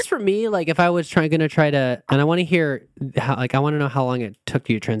for me, like if I was going to try to, and I want to hear how, like I want to know how long it took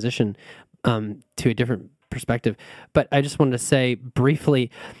you to transition to a different perspective. But I just wanted to say briefly,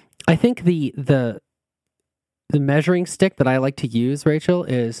 I think the measuring stick that I like to use, Rachel,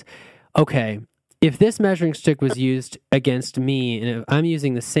 is okay. If this measuring stick was used against me, and if I'm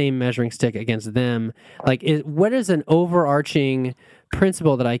using the same measuring stick against them, like what is an overarching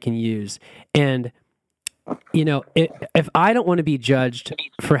principle that I can use? And, you know, if I don't want to be judged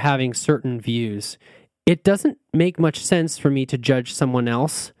for having certain views, it doesn't make much sense for me to judge someone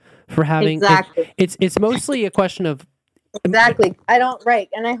else for having... Exactly. It's mostly a question of... Exactly. I don't, right.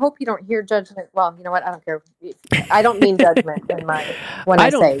 And I hope you don't hear judgment. Well, you know what? I don't care. I don't mean judgment when I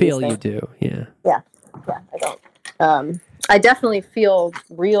don't feel you do. Yeah. Yeah. I don't. I definitely feel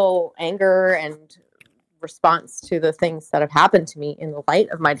real anger and response to the things that have happened to me in the light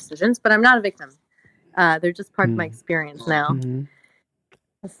of my decisions, but I'm not a victim. They're just part of my experience now. Mm-hmm.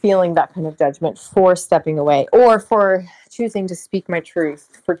 Feeling that kind of judgment for stepping away or for choosing to speak my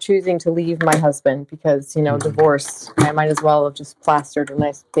truth, for choosing to leave my husband because, you know, divorce, I might as well have just plastered a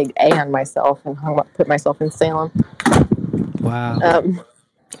nice big A on myself and put myself in Salem. Wow.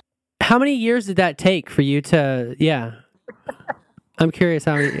 How many years did that take for you to, I'm curious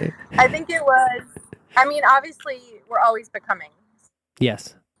how many. I think it was, obviously we're always becoming.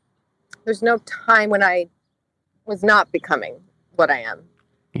 Yes. There's no time when I was not becoming what I am.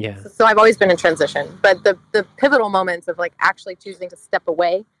 Yeah. So I've always been in transition, but the pivotal moments of like actually choosing to step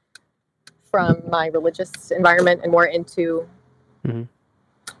away from my religious environment and more into, you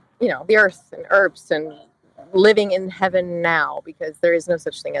know, the earth and herbs and living in heaven now, because there is no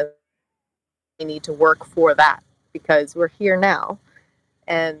such thing as we need to work for that because we're here now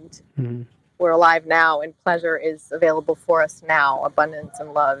and we're alive now and pleasure is available for us now. Abundance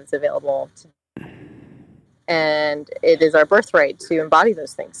and love is available and it is our birthright to embody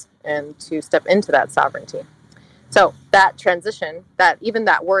those things and to step into that sovereignty. So that transition, that even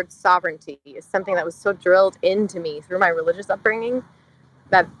that word sovereignty is something that was so drilled into me through my religious upbringing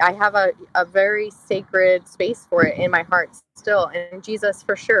that I have a very sacred space for it in my heart still. And Jesus,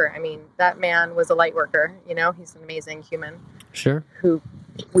 for sure. I mean, that man was a light worker, you know, he's an amazing human. Sure. Who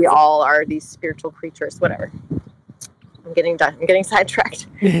we all are, these spiritual creatures, whatever. I'm getting sidetracked.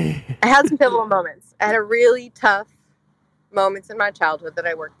 I had some pivotal moments. I had a really tough moments in my childhood that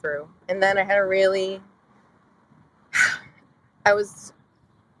I worked through. And then I had I was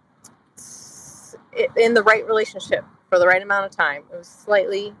in the right relationship for the right amount of time. It was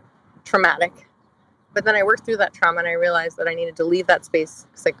slightly traumatic. But then I worked through that trauma and I realized that I needed to leave that space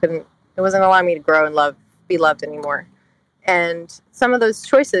because it wasn't allowing me to grow and be loved anymore. And some of those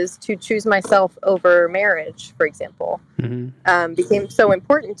choices to choose myself over marriage, for example, became so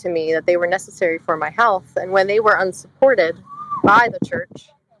important to me that they were necessary for my health. And when they were unsupported by the church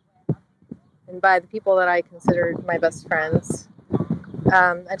and by the people that I considered my best friends,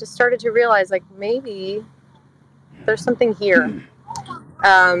 I just started to realize, like, maybe there's something here.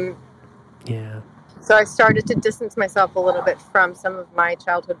 Yeah. So I started to distance myself a little bit from some of my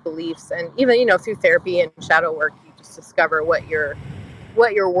childhood beliefs, and even, you know, through therapy and shadow work, you just discover what your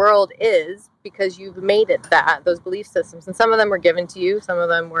world is because you've made it those belief systems. And some of them were given to you, some of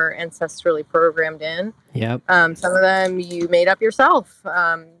them were ancestrally programmed in. Yep. Some of them you made up yourself.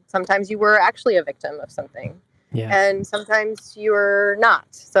 Sometimes you were actually a victim of something. Yeah. And sometimes you're not.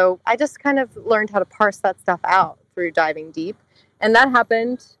 So I just kind of learned how to parse that stuff out through diving deep. And that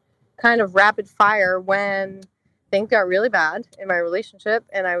happened kind of rapid fire when things got really bad in my relationship.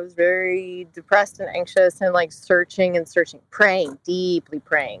 And I was very depressed and anxious and like searching, deeply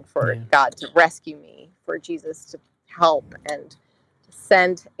praying for God to rescue me, for Jesus to help and to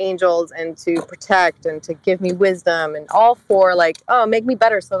send angels and to protect and to give me wisdom, and all for like, oh, make me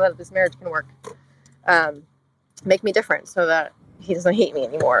better so that this marriage can work. Make me different so that he doesn't hate me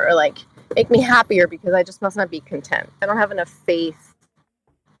anymore, or like make me happier because I just must not be content. I don't have enough faith.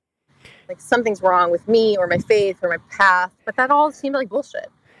 Like something's wrong with me or my faith or my path, but that all seemed like bullshit.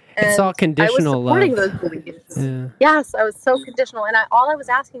 And it's all conditional I was supporting love. those beliefs. Yeah. Yes, I was so conditional, and all I was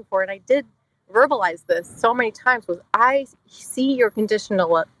asking for, and I did verbalize this so many times, was I see your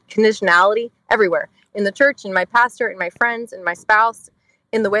conditionality everywhere, in the church, in my pastor, in my friends, in my spouse,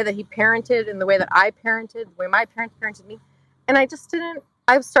 in the way that he parented, in the way that I parented, the way my parents parented me. And I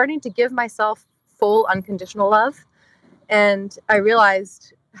was starting to give myself full unconditional love. And I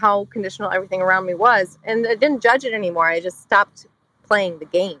realized how conditional everything around me was. And I didn't judge it anymore. I just stopped playing the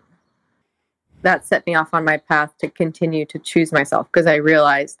game. That set me off on my path to continue to choose myself, because I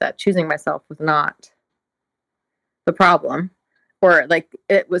realized that choosing myself was not the problem, or like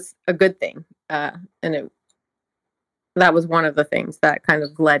it was a good thing. That was one of the things that kind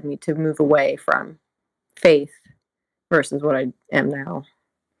of led me to move away from faith versus what I am now.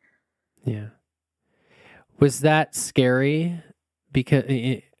 Yeah. Was that scary? Because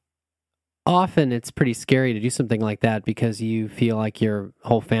often it's pretty scary to do something like that because you feel like your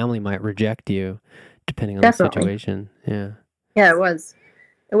whole family might reject you depending on Definitely. the situation. Yeah. Yeah, it was.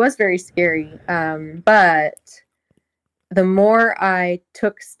 It was very scary. But the more I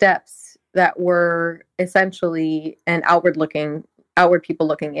took steps that were essentially an outward people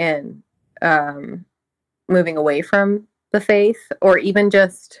looking in, moving away from the faith, or even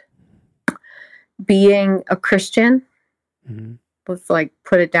just being a Christian, let's like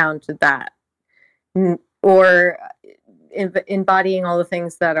put it down to that, or embodying all the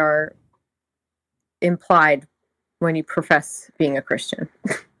things that are implied when you profess being a Christian.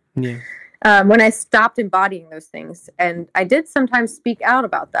 Yeah. When I stopped embodying those things, and I did sometimes speak out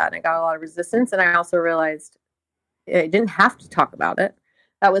about that, and I got a lot of resistance, and I also realized I didn't have to talk about it.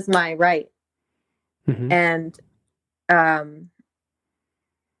 That was my right. And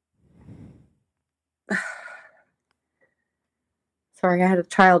sorry, I had a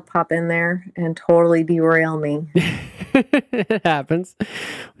child pop in there and totally derail me. It happens.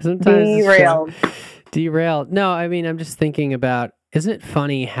 Sometimes derailed. No, I mean, I'm just thinking about, isn't it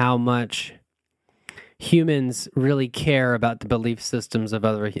funny how much humans really care about the belief systems of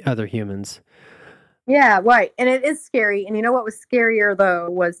other humans? Yeah, right. And it is scary. And you know what was scarier, though,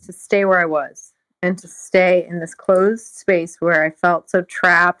 was to stay where I was and to stay in this closed space where I felt so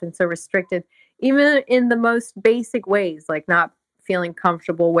trapped and so restricted, even in the most basic ways, like not feeling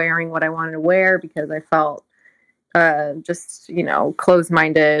comfortable wearing what I wanted to wear because I felt just,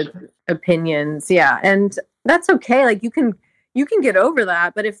 closed-minded opinions. Yeah. And that's okay. Like you can get over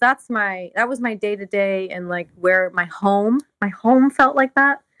that. But if that was my day-to-day, and like where my home felt like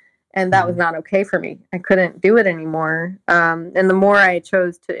that, and that was not okay for me. I couldn't do it anymore. And the more I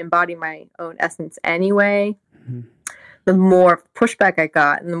chose to embody my own essence anyway, the more pushback I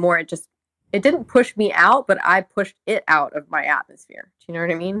got, and the more it didn't push me out, but I pushed it out of my atmosphere. Do you know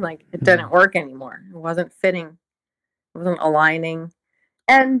what I mean? Like, it didn't work anymore. It wasn't fitting. It wasn't aligning.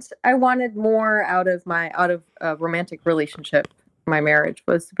 And I wanted more out of a romantic relationship. My marriage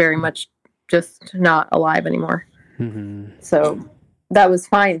was very much just not alive anymore. Mm-hmm. So that was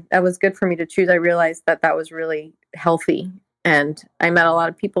fine. That was good for me to choose. I realized that was really healthy. And I met a lot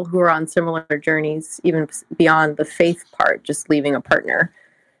of people who were on similar journeys, even beyond the faith part, just leaving a partner,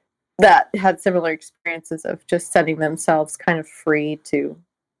 that had similar experiences of just setting themselves kind of free to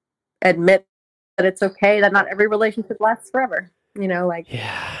admit that it's okay that not every relationship lasts forever.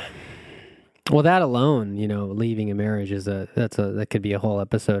 Yeah. Well, that alone, leaving a marriage that could be a whole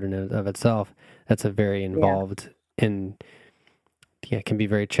episode in and of itself. That's a very involved and can be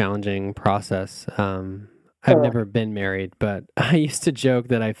very challenging process. I've never been married, but I used to joke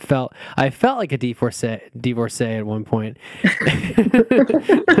that I felt like a divorcee at one point. But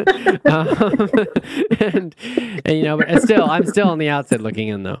I'm still on the outside looking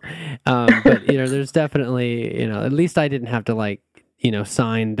in though. But there's definitely, at least I didn't have to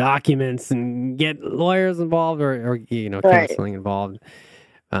sign documents and get lawyers involved or counseling involved.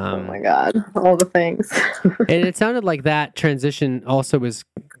 Oh my God, all the things. And it sounded like that transition also was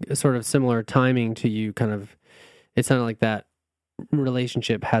sort of similar timing to you. It sounded like that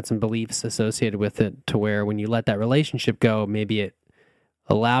relationship had some beliefs associated with it to where when you let that relationship go, maybe it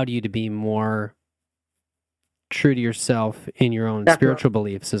allowed you to be more true to yourself in your own spiritual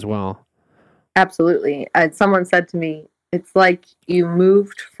beliefs as well. Absolutely. Someone said to me, it's like you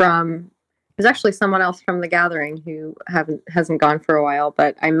moved from... There's actually someone else from the gathering who hasn't gone for a while,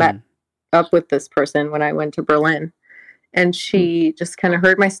 but I met up with this person when I went to Berlin, and she just kind of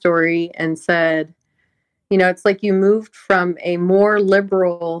heard my story and said, it's like you moved from a more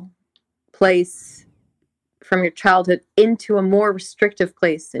liberal place from your childhood into a more restrictive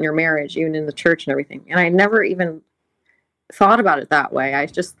place in your marriage, even in the church and everything. And I never even thought about it that way. I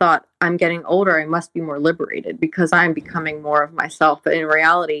just thought, I'm getting older, I must be more liberated because I'm becoming more of myself. But in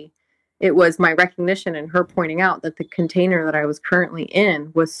reality, it was my recognition and her pointing out that the container that I was currently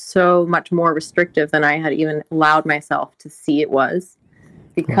in was so much more restrictive than I had even allowed myself to see it was,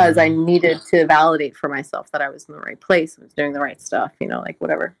 because I needed to validate for myself that I was in the right place, I was doing the right stuff,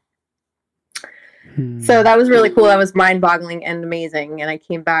 whatever. So that was really cool. That was mind-boggling and amazing. And I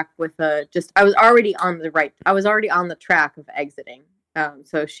came back with I was already on the track of exiting.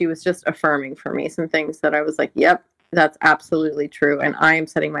 So she was just affirming for me some things that I was like, yep, that's absolutely true. And I am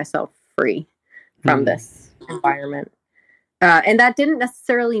setting myself free from this environment. And that didn't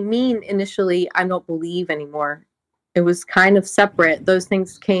necessarily mean initially I don't believe anymore. It was kind of separate. Those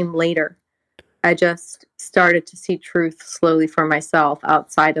things came later. I just started to see truth slowly for myself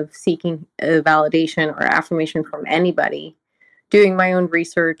outside of seeking a validation or affirmation from anybody, doing my own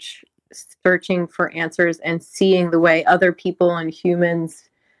research, searching for answers, and seeing the way other people and humans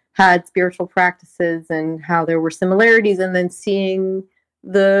had spiritual practices and how there were similarities, and then seeing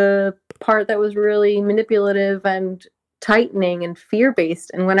the part that was really manipulative and tightening and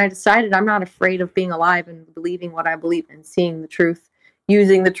fear-based. And when I decided I'm not afraid of being alive and believing what I believe and seeing the truth,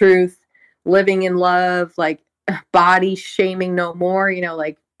 using the truth, living in love, like body shaming no more,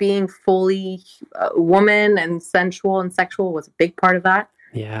 being fully a woman and sensual and sexual was a big part of that.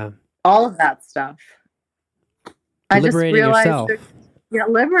 Yeah. All of that stuff. I just realized yourself.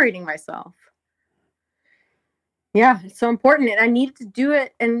 Liberating myself. Yeah, it's so important. And I needed to do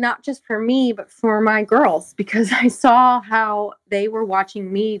it, and not just for me, but for my girls, because I saw how they were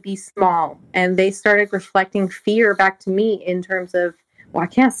watching me be small, and they started reflecting fear back to me in terms of, well, I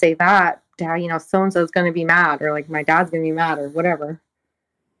can't say that, Dad, so-and-so's going to be mad, or like my dad's going to be mad, or whatever.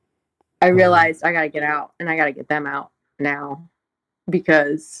 I realized I got to get out, and I got to get them out now,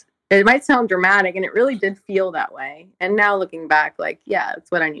 because it might sound dramatic, and it really did feel that way. And now looking back, yeah,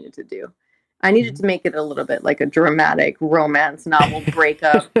 that's what I needed to do. I needed to make it a little bit like a dramatic romance novel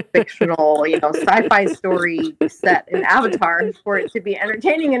breakup, fictional, sci-fi story set in Avatar for it to be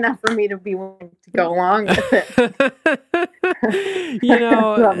entertaining enough for me to be willing to go along with it.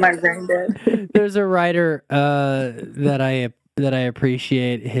 That's what my brain did. There's a writer that I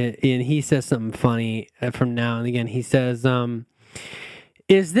appreciate, and he says something funny from now and again. He says,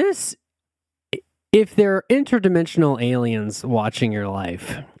 "Is this if there are interdimensional aliens watching your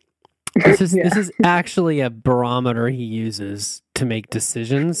life?" This is actually a barometer he uses to make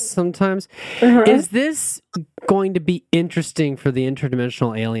decisions sometimes. Is this going to be interesting for the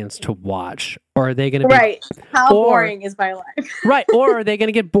interdimensional aliens to watch? Or are they going to be... Right. How boring is my life? Right. Or are they going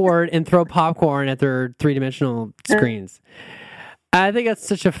to get bored and throw popcorn at their three-dimensional screens? I think that's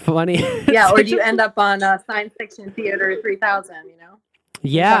such a funny. Yeah, or do you end up on Science Fiction Theater 3000?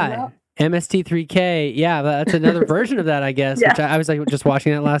 Yeah, MST3K. Yeah, that's another version of that, I guess. Yeah. Which I was like just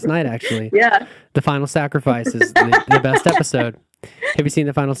watching that last night, actually. Yeah. The Final Sacrifice is the best episode. Have you seen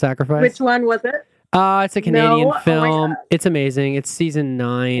The Final Sacrifice? Which one was it? It's a Canadian No? film. Oh my God. It's amazing. It's season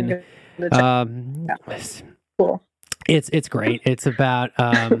 9. Cool. It's great. It's about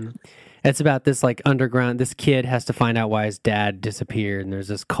this like underground. This kid has to find out why his dad disappeared, and there's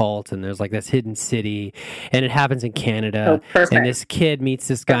this cult, and there's like this hidden city, and it happens in Canada. Oh, perfect. And this kid meets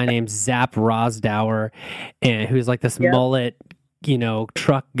this guy named Zap Rosdower, and who's like this mullet,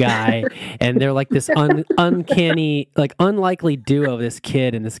 truck guy, and they're like this uncanny, like unlikely duo, this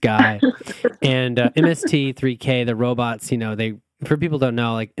kid and this guy. And MST3K, the robots, they. For people who don't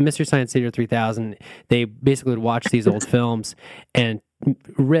know, like Mystery Science Theater 3000, they basically would watch these old films and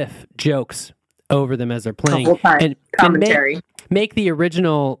riff jokes over them as they're playing, and commentary, make the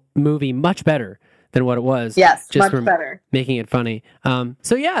original movie much better than what it was. Yes, just much better, making it funny.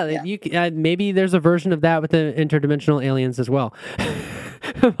 So you maybe there's a version of that with the interdimensional aliens as well.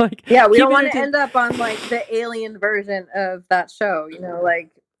 Like, yeah, we don't want to end up on like the alien version of that show. Like.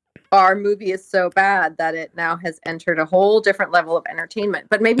 Our movie is so bad that it now has entered a whole different level of entertainment.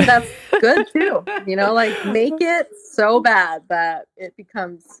 But maybe that's good too. Like make it so bad that it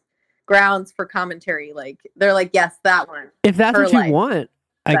becomes grounds for commentary. Like they're like, yes, that one. If that's what you want,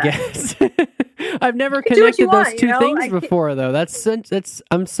 I guess. I've never connected those two things before, though.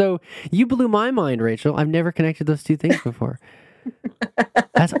 You blew my mind, Rachel. I've never connected those two things before.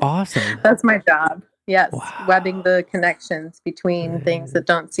 That's awesome. That's my job. Yes, wow. Webbing the connections between things that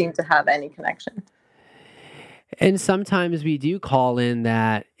don't seem to have any connection. And sometimes we do call in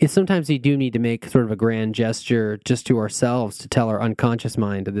that, sometimes we do need to make sort of a grand gesture just to ourselves to tell our unconscious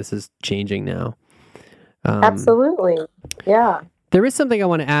mind that this is changing now. Absolutely, yeah. There is something I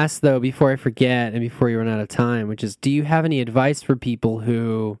want to ask, though, before I forget and before you run out of time, which is, do you have any advice for people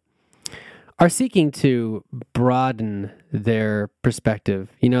who are seeking to broaden their perspective?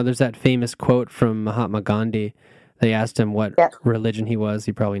 There's that famous quote from Mahatma Gandhi. They asked him what religion he was.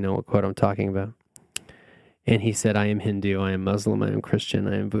 You probably know what quote I'm talking about. And he said, I am Hindu, I am Muslim, I am Christian,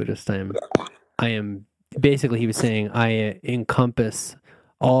 I am Buddhist, I am, basically he was saying, I encompass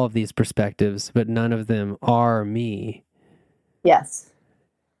all of these perspectives, but none of them are me. Yes.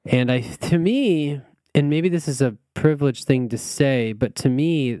 And to me, and maybe this is a privileged thing to say, but to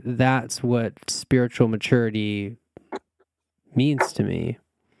me, that's what spiritual maturity means to me.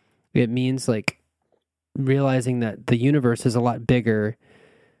 It means like realizing that the universe is a lot bigger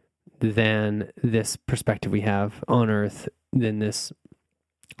than this perspective we have on Earth, than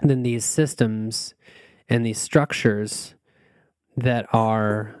these systems and these structures that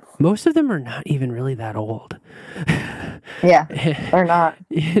are, most of them are not even really that old. Yeah, they're not.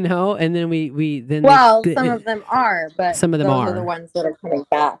 And then some of them are, but some of them are the ones that are coming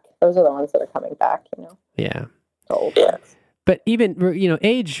back. Those are the ones that are coming back. Yeah. The old ones. But even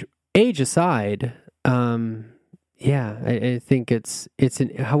age aside, I think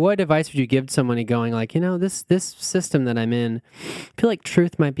what advice would you give somebody going like, this system that I'm in, I feel like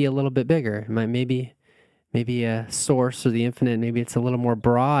truth might be a little bit bigger. It might maybe a source or the infinite, maybe it's a little more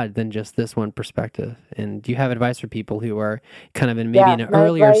broad than just this one perspective. And do you have advice for people who are kind of in maybe an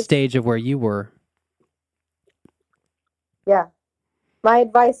earlier stage of where you were? Yeah. My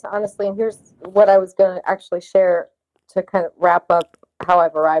advice, honestly, and here's what I was going to actually share to kind of wrap up how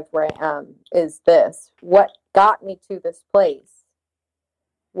I've arrived where I am, is this. What got me to this place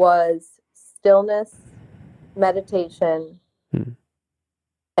was stillness, meditation,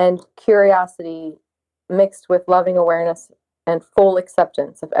 and curiosity mixed with loving awareness and full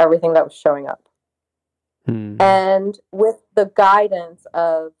acceptance of everything that was showing up. And with the guidance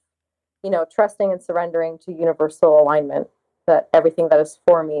of, trusting and surrendering to universal alignment, that everything that is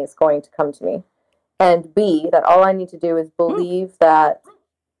for me is going to come to me. And B, that all I need to do is believe that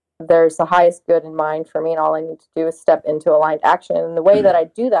there's the highest good in mind for me, and all I need to do is step into aligned action. And the way that I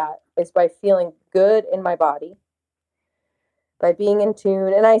do that is by feeling good in my body, by being in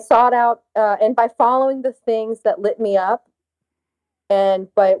tune. And I sought out, and by following the things that lit me up. And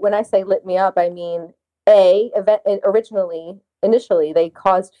when I say lit me up, I mean, initially, they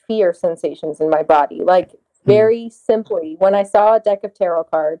caused fear sensations in my body. Like, very simply, when I saw a deck of tarot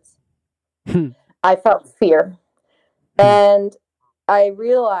cards, I felt fear. And I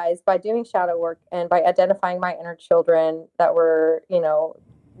realized by doing shadow work and by identifying my inner children that were,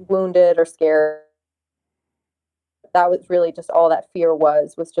 wounded or scared, that was really just all that fear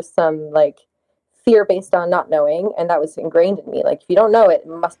was just some fear based on not knowing. And that was ingrained in me. Like, if you don't know it, it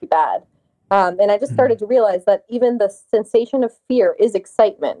must be bad. And I just started to realize that even the sensation of fear is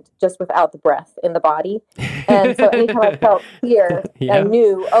excitement, just without the breath in the body. And so anytime I felt fear, Yeah. I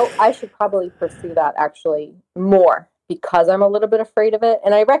knew, oh, I should probably pursue that actually more because I'm a little bit afraid of it.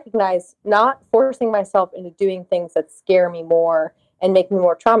 And I recognize not forcing myself into doing things that scare me more and make me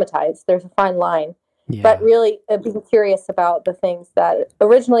more traumatized. There's a fine line. Yeah. But really being curious about the things that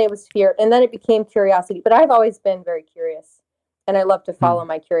originally it was fear, and then it became curiosity. But I've always been very curious, and I love to follow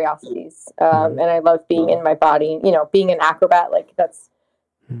my curiosities. And I love being in my body, you know, being an acrobat, like that's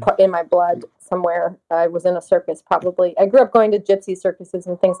in my blood somewhere. I was in a circus probably. I grew up going to gypsy circuses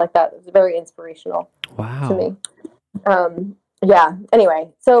and things like that. It was very inspirational to me. Yeah.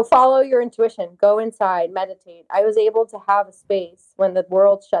 Anyway, so follow your intuition. Go inside, meditate. I was able to have a space when the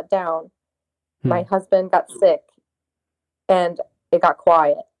world shut down. My husband got sick and it got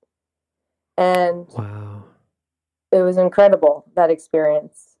quiet. And wow. It was incredible, that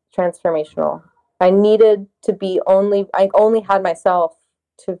experience. Transformational. I only had myself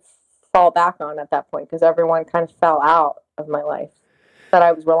to fall back on at that point because everyone kind of fell out of my life that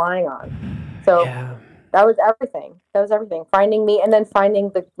I was relying on. So that was everything. Finding me, and then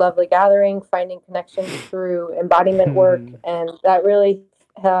finding the lovely gathering, finding connections through embodiment work. And that really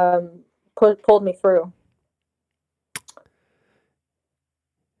pulled me through.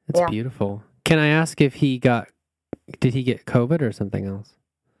 That's beautiful. Can I ask if did he get COVID or something else?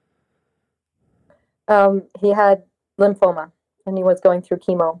 He had lymphoma and he was going through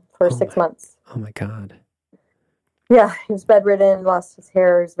chemo for 6 months. Oh my God. Yeah, he was bedridden, lost his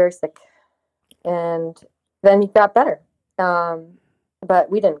hair, he was very sick. And then he got better.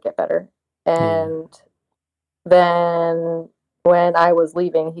 But we didn't get better. And then when I was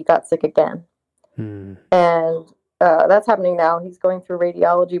leaving, he got sick again. And that's happening now. He's going through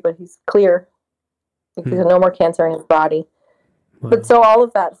radiology, but he's clear. He has no more cancer in his body. Wow. But so all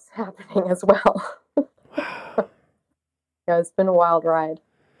of that's happening as well. Yeah, it's been a wild ride.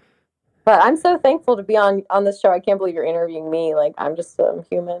 But I'm so thankful to be on this show. I can't believe you're interviewing me. Like, I'm just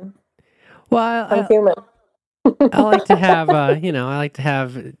human. Well, I'm human. I like to have,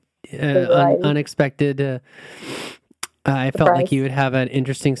 unexpected. I felt like you would have an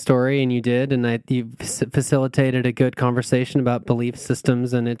interesting story, and you did, and you facilitated a good conversation about belief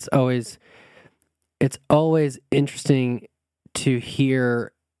systems, and it's always interesting to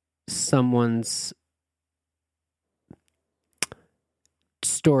hear someone's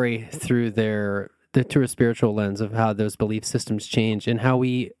story through through a spiritual lens of how those belief systems change and how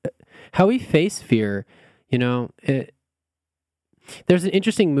we face fear. You know, there's an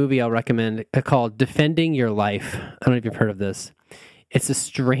interesting movie I'll recommend called Defending Your Life. I don't know if you've heard of this. It's a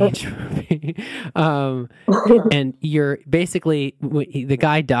strange movie. And you're basically, the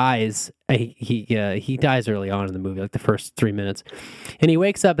guy dies. He dies early on in the movie, like the first 3 minutes. And he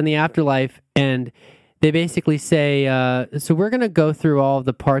wakes up in the afterlife and they basically say, so we're going to go through all of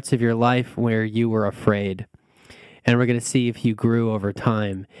the parts of your life where you were afraid. And we're going to see if you grew over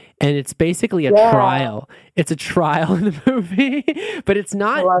time. And it's basically a trial. It's a trial in the movie, but it's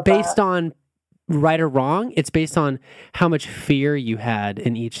not based on right or wrong. It's based on how much fear you had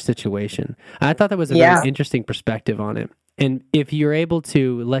in each situation. I thought that was a very interesting perspective on it. And if you're able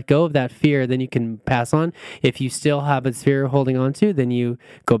to let go of that fear, then you can pass on. If you still have a fear holding on to, then you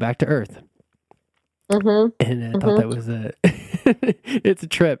go back to earth. And I thought that was it's a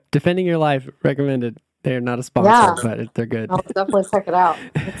trip. Defending Your Life, recommended. They're not a sponsor, but they're good. I'll definitely check it out.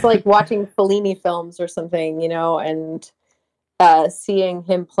 It's like watching Fellini films or something, you know, and seeing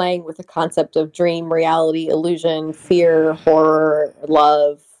him playing with the concept of dream, reality, illusion, fear, horror,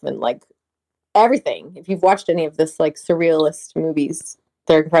 love, and like everything. If you've watched any of this like surrealist movies,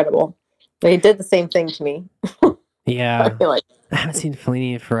 they're incredible. They did the same thing to me. Yeah. I haven't seen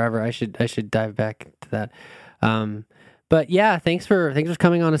Fellini in forever. I should dive back to that. But yeah, thanks for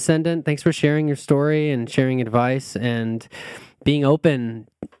coming on Ascendant. Thanks for sharing your story and sharing advice and being open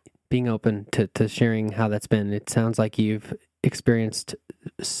to sharing how that's been. It sounds like you've experienced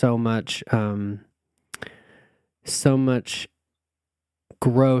so much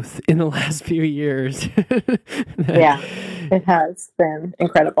growth in the last few years. Yeah, it has been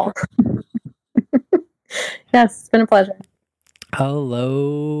incredible. Yes, it's been a pleasure. Aloha.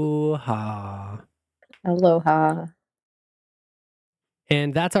 Aloha.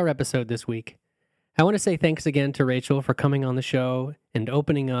 And that's our episode this week. I want to say thanks again to Rachel for coming on the show and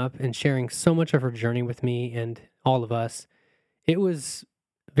opening up and sharing so much of her journey with me and all of us. It was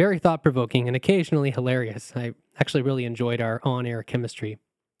very thought-provoking and occasionally hilarious. I actually really enjoyed our on-air chemistry.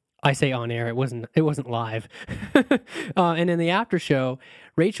 I say on air, it wasn't live. And in the after show,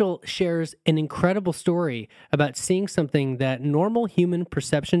 Rachel shares an incredible story about seeing something that normal human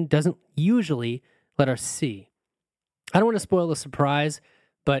perception doesn't usually let us see. I don't want to spoil the surprise,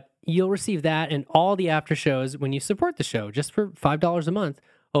 but you'll receive that and all the after shows when you support the show just for $5 a month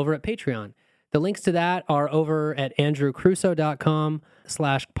over at Patreon. The links to that are over at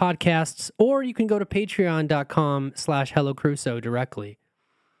andrewcrusoe.com/podcasts, or you can go to patreon.com/hellocrusoe directly.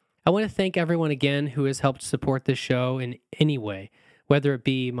 I want to thank everyone again who has helped support this show in any way, whether it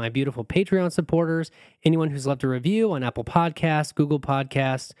be my beautiful Patreon supporters, anyone who's left a review on Apple Podcasts, Google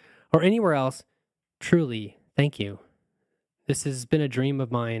Podcasts, or anywhere else. Truly, thank you. This has been a dream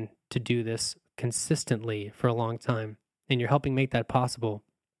of mine to do this consistently for a long time, and you're helping make that possible.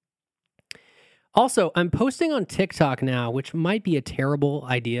 Also, I'm posting on TikTok now, which might be a terrible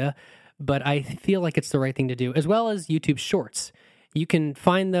idea, but I feel like it's the right thing to do, as well as YouTube Shorts. You can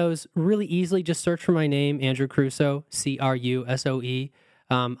find those really easily. Just search for my name, Andrew Crusoe, Crusoe.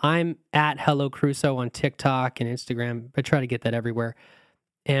 I'm at Hello Crusoe on TikTok and Instagram. I try to get that everywhere.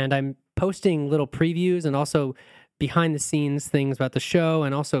 And I'm posting little previews and also behind the scenes things about the show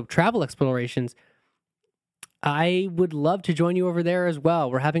and also travel explorations. I would love to join you over there as well.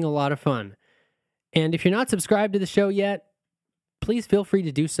 We're having a lot of fun. And if you're not subscribed to the show yet, please feel free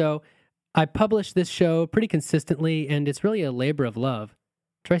to do so. I publish this show pretty consistently, and it's really a labor of love.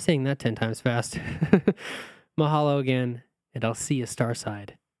 Try saying that 10 times fast. Mahalo again, and I'll see you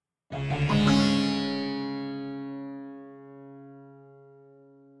Starside.